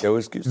excuses. They were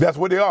excuses. That's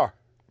what they are.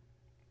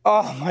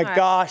 Oh, my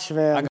gosh,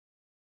 man.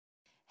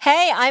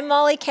 Hey, I'm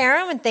Molly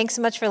Karam, and thanks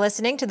so much for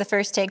listening to the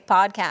First Take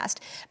podcast.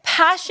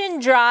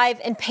 Passion,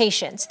 drive, and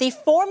patience. The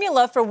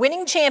formula for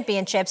winning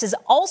championships is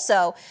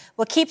also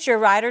what keeps your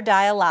ride or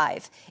die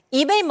alive.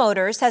 eBay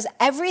Motors has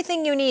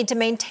everything you need to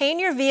maintain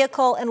your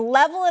vehicle and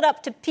level it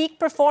up to peak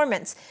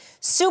performance.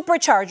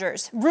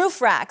 Superchargers,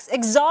 roof racks,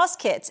 exhaust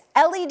kits,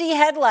 LED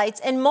headlights,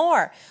 and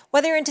more.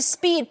 Whether you're into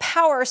speed,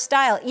 power, or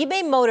style,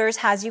 eBay Motors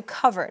has you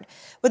covered.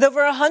 With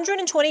over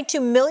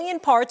 122 million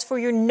parts for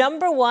your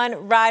number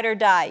one ride or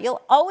die,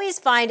 you'll always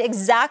find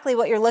exactly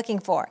what you're looking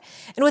for.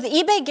 And with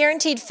eBay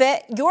Guaranteed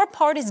Fit, your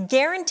part is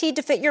guaranteed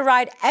to fit your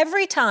ride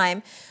every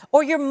time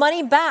or your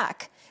money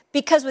back.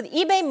 Because with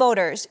eBay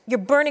Motors, you're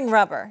burning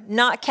rubber,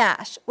 not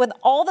cash. With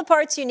all the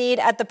parts you need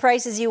at the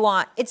prices you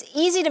want, it's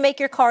easy to make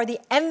your car the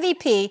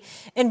MVP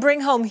and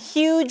bring home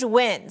huge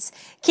wins.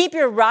 Keep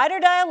your ride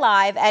or die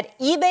alive at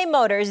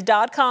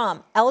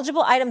ebaymotors.com.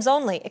 Eligible items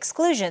only.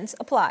 Exclusions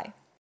apply.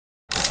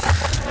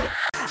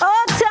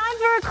 Oh,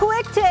 time for a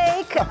quick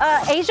take.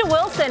 A'ja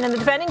Wilson and the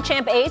defending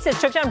champ Aces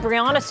took down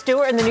Breanna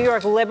Stewart in the New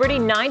York Liberty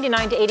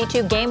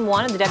 99-82 Game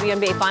 1 of the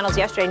WNBA Finals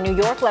yesterday. New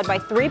York led by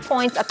 3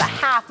 points at the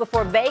half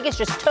before Vegas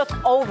just took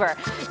over.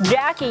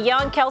 Jackie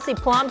Young, Kelsey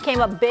Plum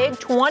came up big,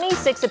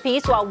 26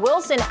 apiece, while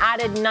Wilson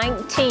added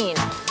 19.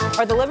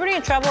 Are the Liberty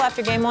in trouble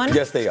after game one?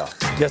 Yes, they are.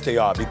 Yes, they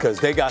are, because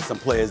they got some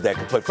players that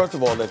can play. First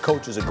of all, their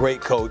coach is a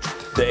great coach.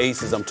 The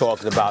Aces I'm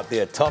talking about,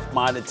 they're a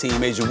tough-minded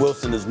team. Asia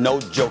Wilson is no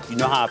joke. You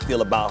know how I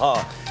feel about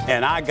her.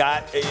 And I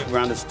got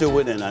Rhonda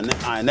Stewart and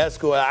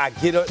Ionescu. I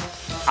get it.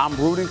 I'm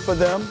rooting for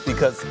them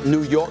because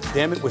New York,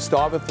 damn it, we're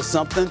starving for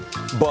something.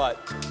 But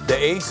the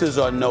Aces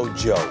are no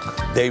joke.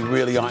 They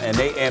really are. And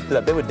they amped it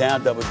up. They were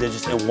down double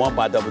digits and won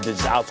by double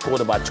digits, outscored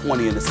them by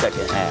 20 in the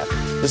second half.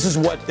 This is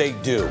what they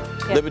do.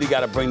 Yeah. Liberty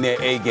got to bring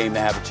their A game to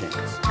have a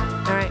chance.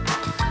 All right.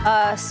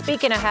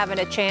 Speaking of having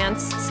a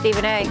chance,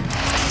 Stephen A.,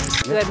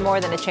 you had more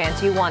than a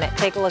chance. You won it.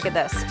 Take a look at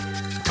this.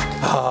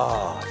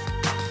 Oh,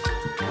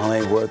 well,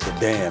 ain't worth a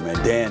damn. And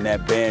Dan,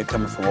 that band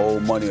coming from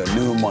old money or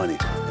new money.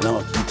 You know,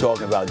 you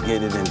talking about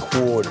get it in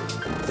quarters.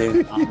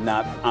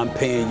 I'm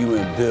paying you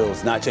in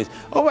bills, not change.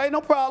 All right,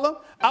 no problem.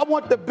 I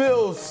want the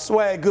bills,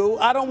 Swagoo.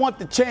 I don't want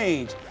the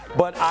change.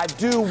 But I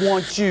do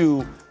want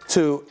you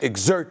to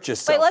exert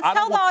yourself. Wait, let's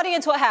tell the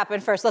audience what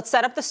happened first. Let's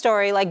set up the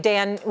story like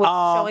Dan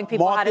was showing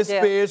people how to do.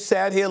 Marcus Spears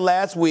sat here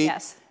last week.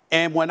 Yes.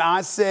 And when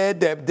I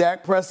said that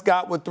Dak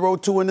Prescott would throw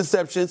 2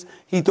 interceptions,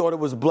 he thought it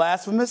was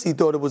blasphemous. He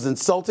thought it was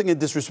insulting and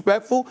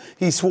disrespectful.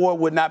 He swore it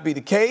would not be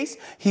the case.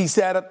 He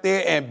sat up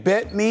there and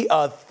bet me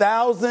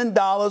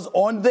 $1,000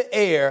 on the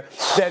air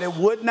that it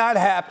would not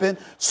happen.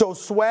 So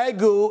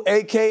Swagoo,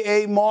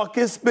 a.k.a.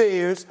 Marcus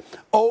Spears,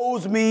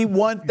 owes me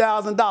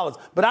 $1,000.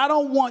 But I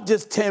don't want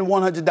just $10,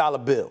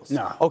 $100 bills.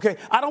 No. Okay?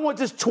 I don't want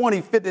just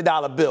 $20,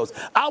 $50 bills.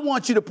 I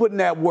want you to put in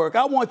that work.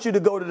 I want you to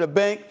go to the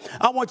bank.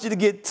 I want you to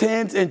get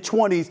 10s and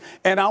 20s.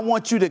 And I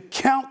want you to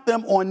count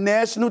them on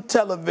national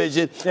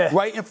television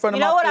right in front of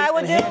my face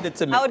and hand it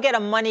to me. I would get a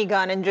money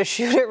gun and just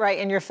shoot it right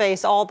in your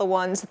face, all the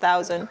ones,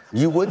 1,000.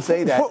 You would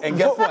say that. And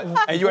guess what?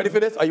 And you ready for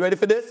this? Are you ready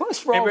for this?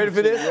 What's wrong ready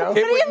for this? What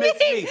do you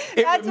mean?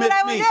 That's what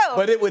I would do.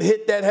 But it would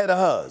hit that head of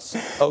hers.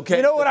 Okay?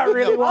 You know what I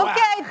really want?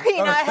 Okay,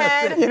 peanut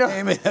head. You know,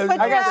 Put your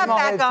hat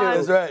back on.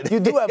 That's right. You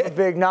do have a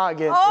big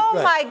noggin. Oh,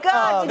 my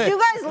God. Did you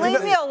guys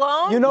leave me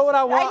alone? You know what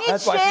I want? I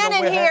need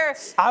Shannon here.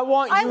 I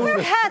wear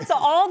hats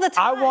all the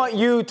time. I want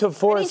you to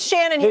force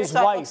Shannon here his so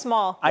I look wife,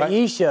 small.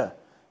 Aisha,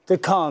 to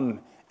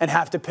come and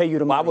have to pay you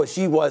the money.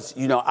 She was,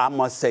 I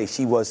must say,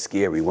 she was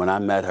scary when I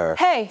met her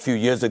a few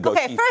years ago.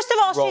 Okay, first of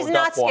all, she's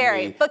not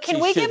scary. But can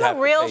we give a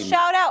real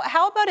shout out?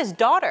 How about his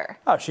daughter?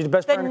 Oh, she's the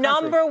best player in the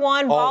country. The number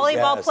one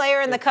volleyball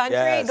player in the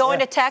country, going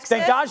to Texas.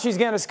 Thank God she's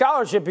getting a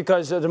scholarship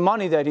because of the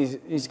money that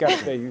he's got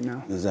to pay you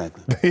now.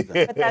 Exactly.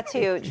 But that's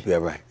huge. You'll be all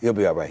right. You'll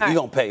be all right. You're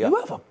going to pay up. You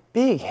have a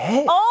big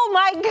head. Oh,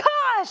 my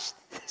gosh.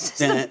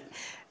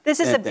 This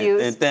is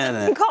abuse.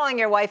 I'm calling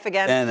your wife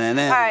again.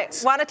 All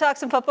right, want to talk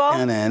some football?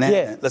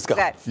 Yeah. Let's go.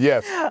 Okay.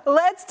 Yes.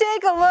 Let's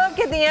take a look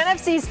at the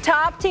NFC's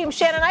top team.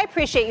 Shannon, I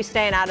appreciate you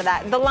staying out of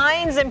that. The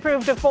Lions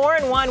improved to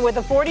 4-1 with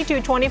a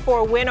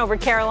 42-24 win over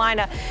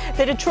Carolina.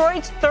 The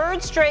Detroit's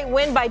third straight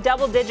win by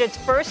double digits.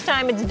 First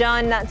time it's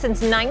done that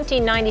since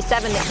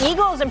 1997. The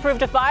Eagles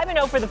improved to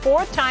 5-0 for the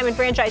fourth time in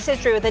franchise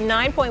history with a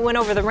 9-point win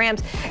over the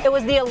Rams. It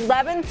was the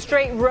 11th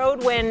straight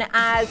road win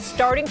as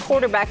starting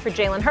quarterback for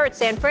Jalen Hurts.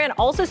 San Fran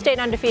also stayed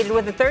undefeated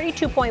with a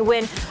 32-point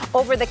win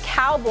over the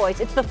Cowboys.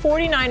 It's the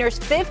 49ers'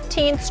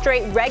 15th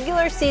straight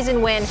regular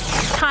season win,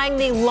 tying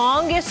the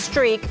longest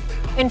streak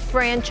in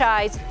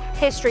franchise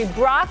history.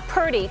 Brock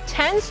Purdy,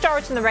 10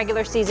 starts in the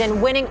regular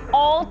season, winning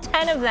all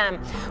 10 of them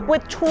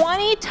with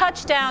 20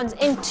 touchdowns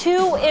and 2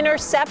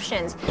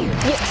 interceptions.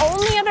 The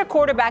only other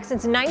quarterback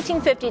since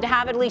 1950 to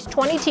have at least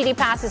 20 TD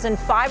passes and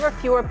 5 or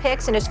fewer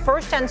picks in his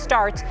first 10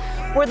 starts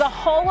were the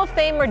Hall of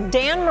Famer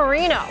Dan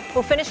Marino,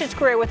 who finished his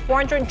career with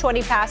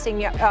 420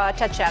 passing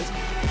touchdowns.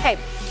 Hey,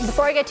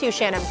 before I get to you,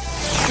 Shannon,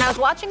 when I was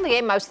watching the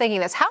game, I was thinking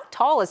this. How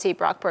tall is he,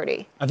 Brock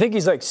Purdy? I think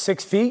he's like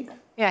 6 feet.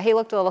 Yeah, he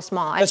looked a little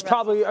small. That's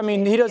probably,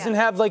 he doesn't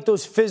have like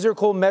those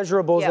physical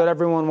measurables that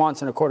everyone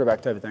wants in a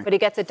quarterback type of thing. But he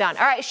gets it done.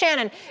 All right,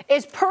 Shannon,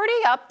 is Purdy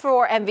up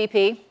for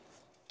MVP?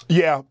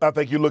 Yeah, I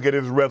think you look at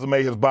his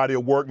resume, his body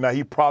of work. Now,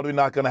 he's probably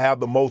not going to have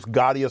the most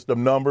gaudiest of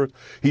numbers.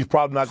 He's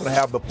probably not going to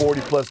have the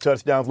 40-plus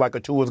touchdowns like a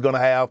Tua is going to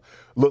have.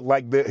 Look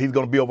like he's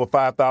going to be over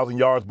 5,000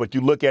 yards. But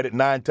you look at it,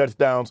 9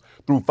 touchdowns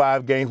through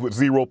 5 games with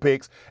 0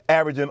 picks,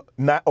 averaging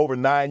over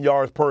 9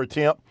 yards per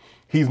attempt.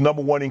 He's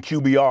number 1 in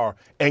QBR.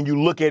 And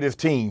you look at his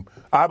team.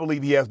 I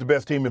believe he has the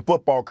best team in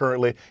football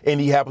currently, and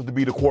he happens to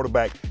be the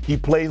quarterback. He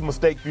plays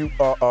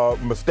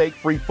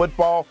mistake-free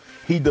football.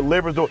 He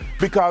delivers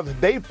because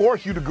they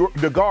force you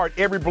to guard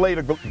every blade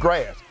of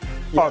grass.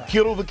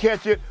 Kittle will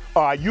catch it.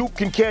 You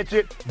can catch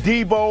it.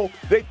 Debo,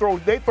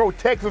 they throw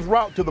Texas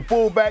route to the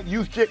fullback.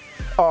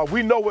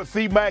 We know what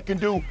C-Mac can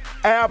do.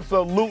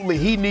 Absolutely,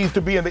 he needs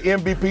to be in the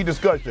MVP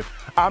discussion.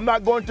 I'm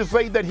not going to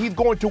say that he's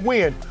going to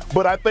win,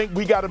 but I think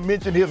we got to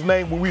mention his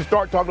name when we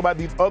start talking about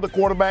these other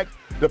quarterbacks.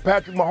 The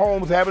Patrick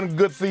Mahomes having a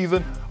good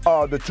season.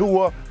 The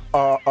Tua,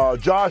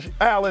 Josh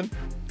Allen,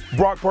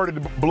 Brock Purdy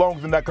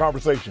belongs in that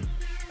conversation.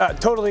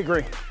 Totally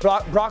agree.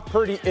 Brock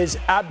Purdy is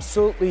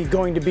absolutely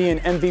going to be an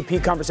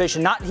MVP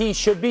conversation. Not he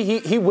should be,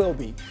 he will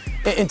be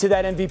into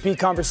that MVP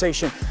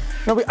conversation.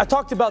 I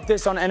talked about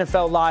this on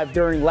NFL Live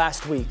during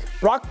last week.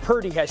 Brock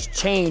Purdy has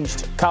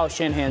changed Kyle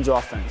Shanahan's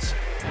offense.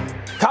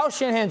 Kyle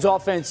Shanahan's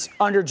offense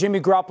under Jimmy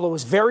Garoppolo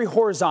was very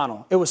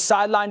horizontal. It was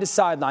sideline to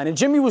sideline, and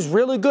Jimmy was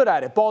really good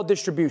at it, ball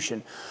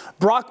distribution.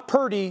 Brock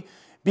Purdy,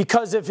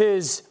 because of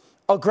his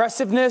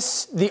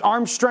aggressiveness, the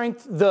arm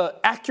strength, the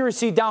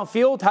accuracy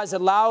downfield, has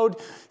allowed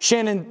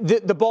Shannon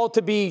the ball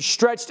to be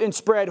stretched and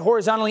spread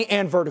horizontally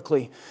and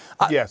vertically.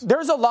 Yes.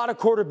 There's a lot of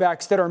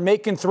quarterbacks that are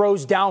making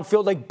throws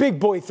downfield, like big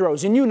boy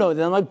throws, and you know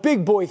them, like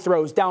big boy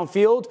throws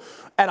downfield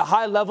at a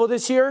high level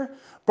this year.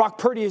 Brock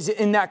Purdy is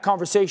in that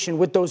conversation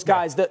with those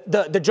guys,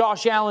 the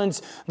Josh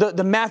Allens,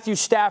 the Matthew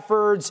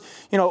Staffords,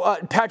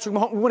 Patrick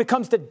Mahomes. When it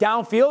comes to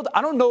downfield,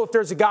 I don't know if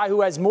there's a guy who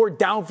has more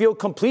downfield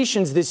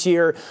completions this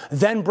year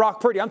than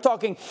Brock Purdy. I'm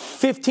talking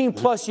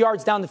 15-plus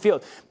yards down the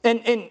field.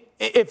 And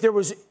if there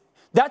was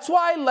 – that's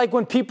why, like,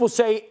 when people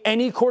say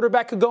any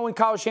quarterback could go in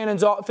Kyle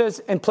Shannon's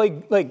office and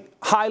play, like,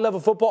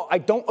 high-level football, I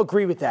don't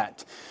agree with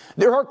that.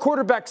 There are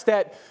quarterbacks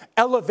that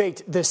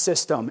elevate this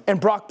system,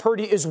 and Brock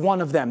Purdy is one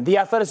of them. The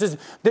athleticism.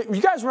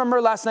 You guys remember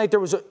last night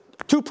there was a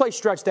two-play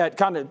stretch that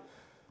kind of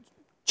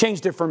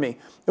changed it for me.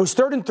 It was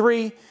 3rd and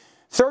 3,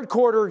 third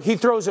quarter. He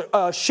throws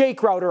a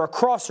shake route or a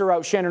crosser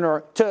route, Shannon,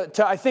 or to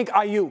I think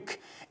Ayuk,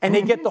 and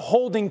they get the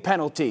holding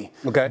penalty.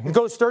 Okay. It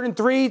goes 3rd and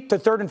 3 to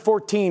 3rd and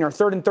 14 or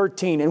 3rd and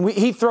 13, and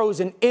he throws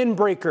an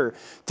in-breaker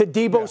to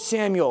Deebo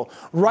Samuel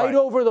right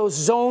over those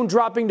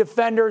zone-dropping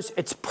defenders.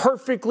 It's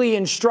perfectly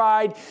in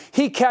stride.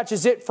 He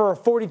catches it for a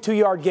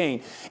 42-yard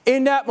gain.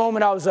 In that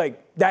moment, I was like,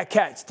 that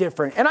cat's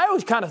different. And I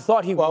always kind of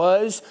thought he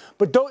was,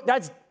 but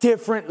that's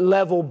different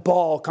level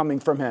ball coming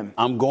from him.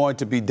 I'm going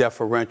to be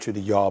deferential to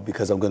y'all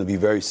because I'm going to be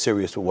very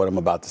serious with what I'm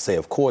about to say.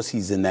 Of course,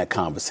 he's in that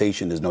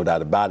conversation. There's no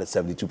doubt about it.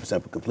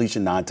 72% for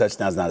completion, 9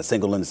 touchdowns, not a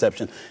single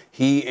interception.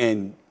 He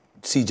and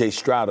C.J.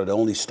 Stroud are the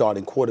only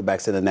starting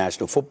quarterbacks in the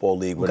National Football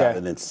League without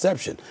an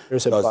interception.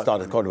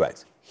 Starting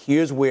quarterbacks.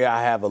 Here's where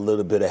I have a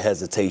little bit of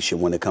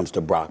hesitation when it comes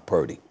to Brock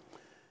Purdy.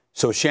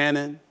 So,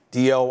 Shannon,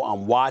 D.O.,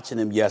 I'm watching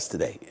him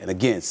yesterday. And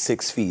again,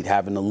 6 feet,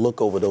 having to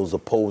look over those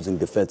opposing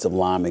defensive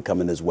linemen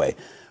coming his way.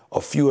 A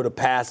few of the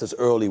passes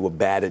early were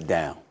batted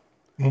down.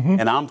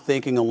 And I'm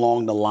thinking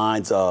along the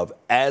lines of,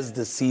 as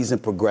the season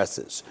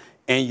progresses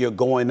and you're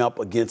going up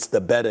against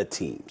the better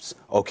teams,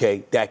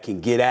 okay, that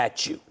can get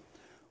at you.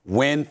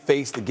 When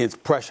faced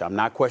against pressure, I'm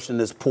not questioning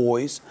his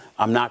poise.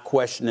 I'm not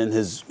questioning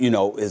his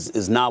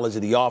knowledge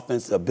of the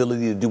offense, the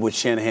ability to do what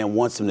Shanahan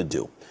wants him to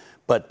do.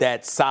 But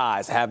that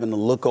size, having to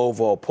look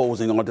over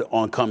opposing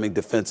oncoming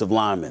defensive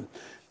linemen,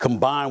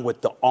 combined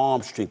with the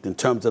arm strength in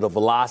terms of the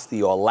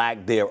velocity or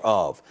lack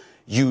thereof,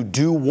 you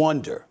do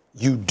wonder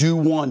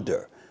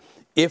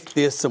if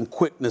there's some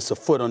quickness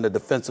afoot on the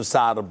defensive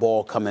side of the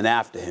ball coming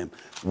after him,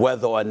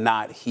 whether or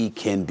not he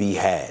can be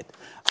had.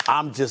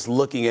 I'm just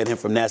looking at him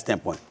from that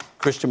standpoint.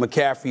 Christian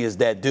McCaffrey is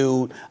that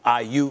dude.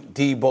 Ayuk,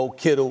 Deebo,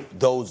 Kittle,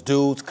 those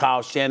dudes.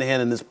 Kyle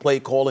Shanahan and his play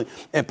calling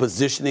and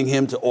positioning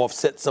him to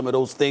offset some of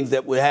those things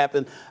that would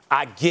happen.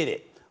 I get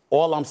it.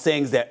 All I'm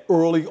saying is that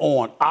early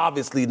on,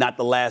 obviously not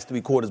the last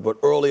 3 quarters, but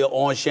earlier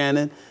on,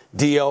 Shannon,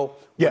 Dio,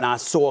 when I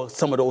saw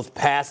some of those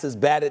passes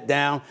batted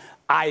down,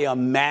 I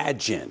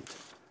imagined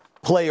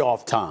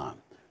playoff time,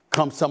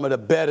 come some of the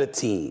better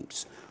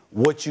teams.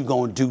 What you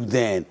gonna do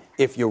then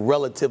if you're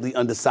relatively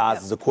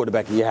undersized as a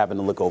quarterback and you're having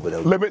to look over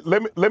those?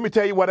 Let me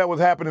tell you why that was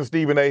happening,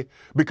 Stephen A.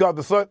 Because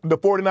the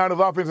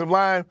 49ers offensive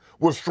line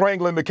was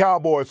strangling the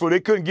Cowboys, so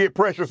they couldn't get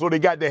pressure, so they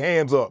got their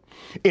hands up.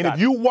 And if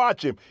you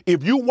watch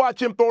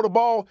him throw the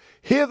ball,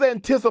 his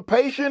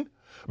anticipation,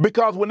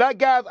 because when that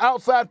guy's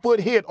outside foot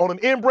hit on an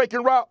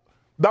in-breaking route,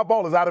 that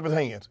ball is out of his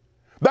hands.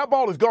 That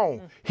ball is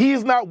gone.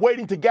 He's not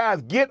waiting till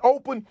guys get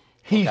open.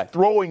 He's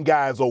throwing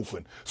guys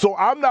open. So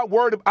I'm not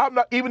worried.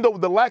 Even though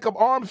the lack of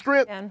arm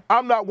strength,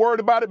 I'm not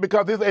worried about it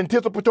because his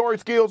anticipatory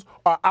skills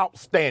are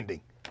outstanding.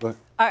 All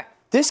right.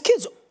 This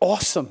kid's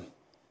awesome.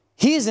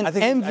 He is an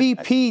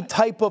MVP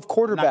type of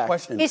quarterback.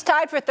 He's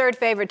tied for 3rd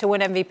favorite to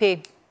win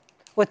MVP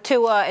with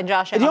Tua and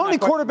Josh Allen. The only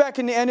quarterback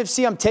in the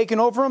NFC I'm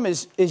taking over him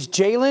is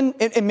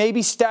Jalen and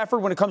maybe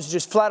Stafford when it comes to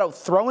just flat out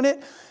throwing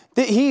it.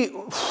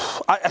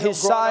 His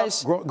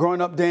size. Growing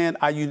up, Dan,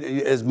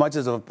 as much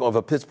as of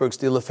a Pittsburgh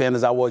Steelers fan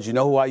as I was, you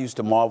know who I used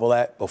to marvel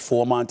at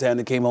before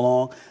Montana came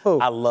along?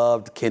 Who? I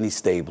loved Kenny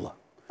Stabler.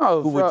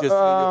 Oh, who would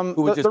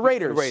just the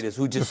Raiders. The Raiders,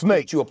 who just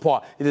pick you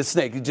apart. It is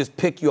snake. You just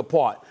pick you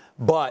apart.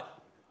 But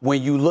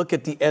when you look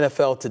at the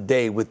NFL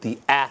today with the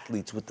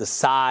athletes, with the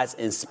size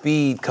and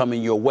speed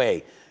coming your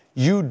way,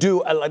 you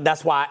do,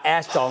 that's why I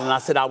asked y'all and I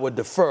said I would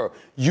defer.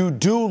 You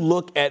do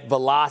look at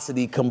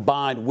velocity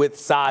combined with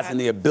size and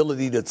the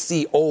ability to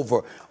see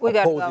over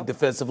opposing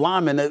defensive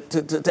linemen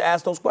to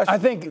ask those questions. I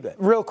think,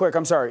 real quick,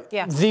 I'm sorry.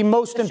 Yeah. The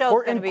most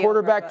important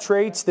quarterback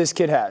traits this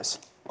kid has.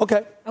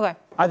 Okay.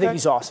 I think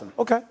he's awesome.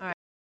 Okay. All right.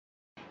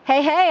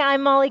 Hey,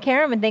 I'm Molly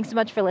Karam, and thanks so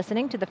much for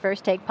listening to the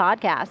First Take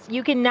podcast.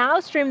 You can now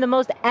stream the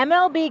most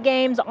MLB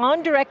games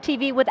on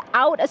DirecTV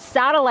without a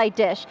satellite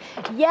dish.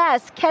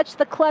 Yes, catch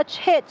the clutch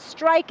hits,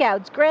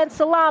 strikeouts, grand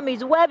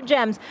salamis, web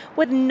gems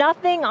with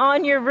nothing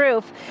on your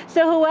roof.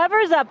 So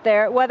whoever's up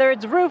there, whether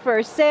it's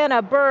roofers,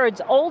 Santa, birds,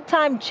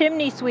 old-time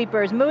chimney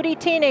sweepers, moody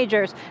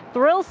teenagers,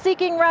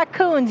 thrill-seeking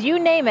raccoons, you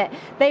name it,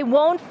 They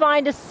won't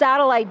find a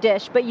satellite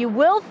dish, but you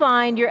will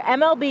find your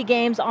MLB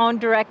games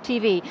on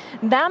DirecTV.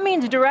 That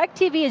means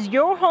DirecTV is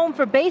your home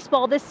for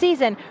baseball this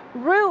season.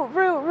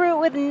 Root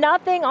with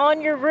nothing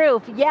on your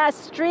roof. Yes,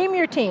 stream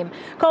your team.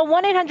 Call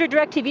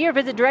 1-800-DirecTV or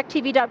visit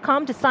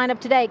directtv.com to sign up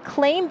today.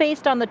 Claim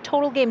based on the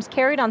total games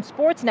carried on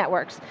sports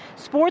networks.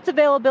 Sports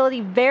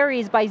availability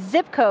varies by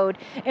zip code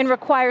and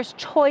requires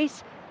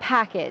choice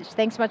package.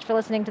 Thanks so much for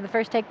listening to the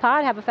First Take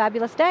Pod. Have a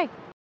fabulous day.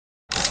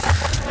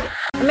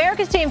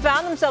 America's team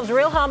found themselves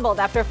real humbled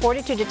after a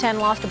 42-10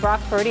 loss to Brock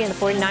Purdy and the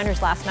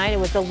 49ers last night. It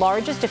was the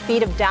largest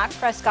defeat of Dak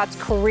Prescott's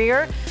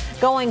career,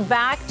 going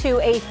back to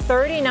a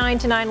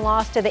 39-9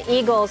 loss to the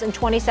Eagles in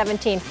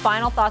 2017.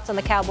 Final thoughts on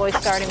the Cowboys,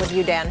 starting with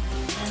you, Dan.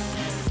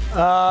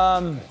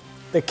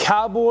 The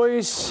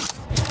Cowboys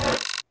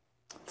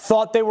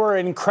thought they were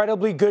an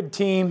incredibly good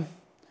team,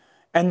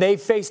 and they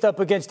faced up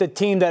against a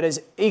team that is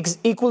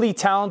equally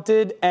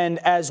talented and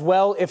as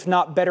well, if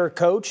not better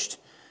coached,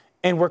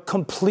 and were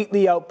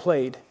completely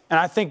outplayed. And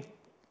I think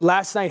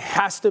last night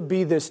has to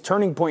be this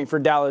turning point for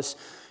Dallas.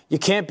 You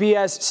can't be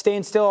as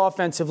staying still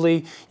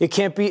offensively. You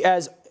can't be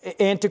as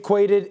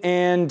antiquated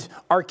and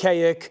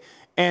archaic.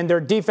 And their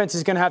defense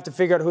is going to have to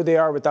figure out who they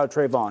are without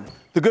Trayvon.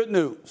 The good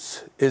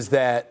news is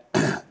that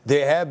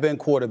there have been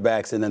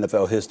quarterbacks in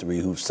NFL history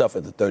who've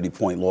suffered the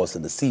 30-point loss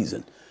in the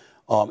season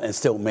and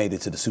still made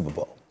it to the Super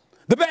Bowl.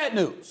 The bad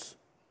news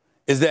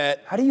is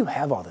that... How do you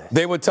have all this?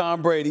 They were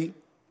Tom Brady,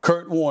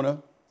 Kurt Warner,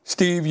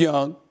 Steve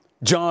Young,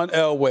 John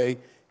Elway,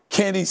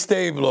 Kenny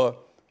Stabler,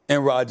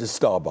 and Roger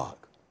Staubach.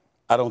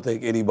 I don't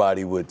think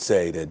anybody would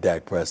say that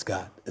Dak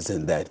Prescott is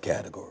in that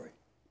category.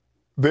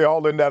 They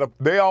all in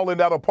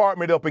that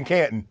apartment up in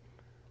Canton.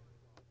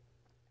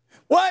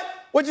 What?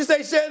 What'd you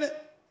say, Shannon?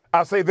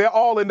 I say they're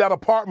all in that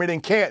apartment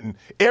in Canton.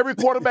 Every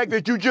quarterback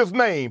that you just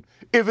named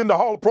is in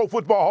the Pro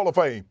Football Hall of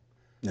Fame.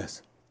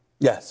 Yes.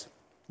 Yes.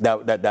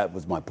 That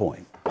was my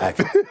point,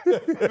 actually.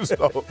 That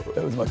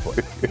was my point.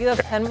 You have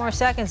 10 more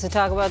seconds to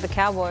talk about the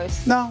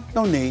Cowboys. No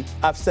need.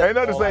 I've said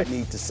all I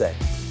need to say.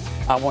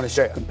 I want to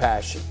show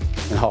compassion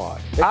and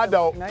heart. I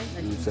don't.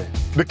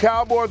 The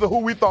Cowboys are who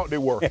we thought they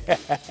were.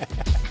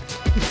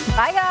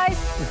 Bye, guys.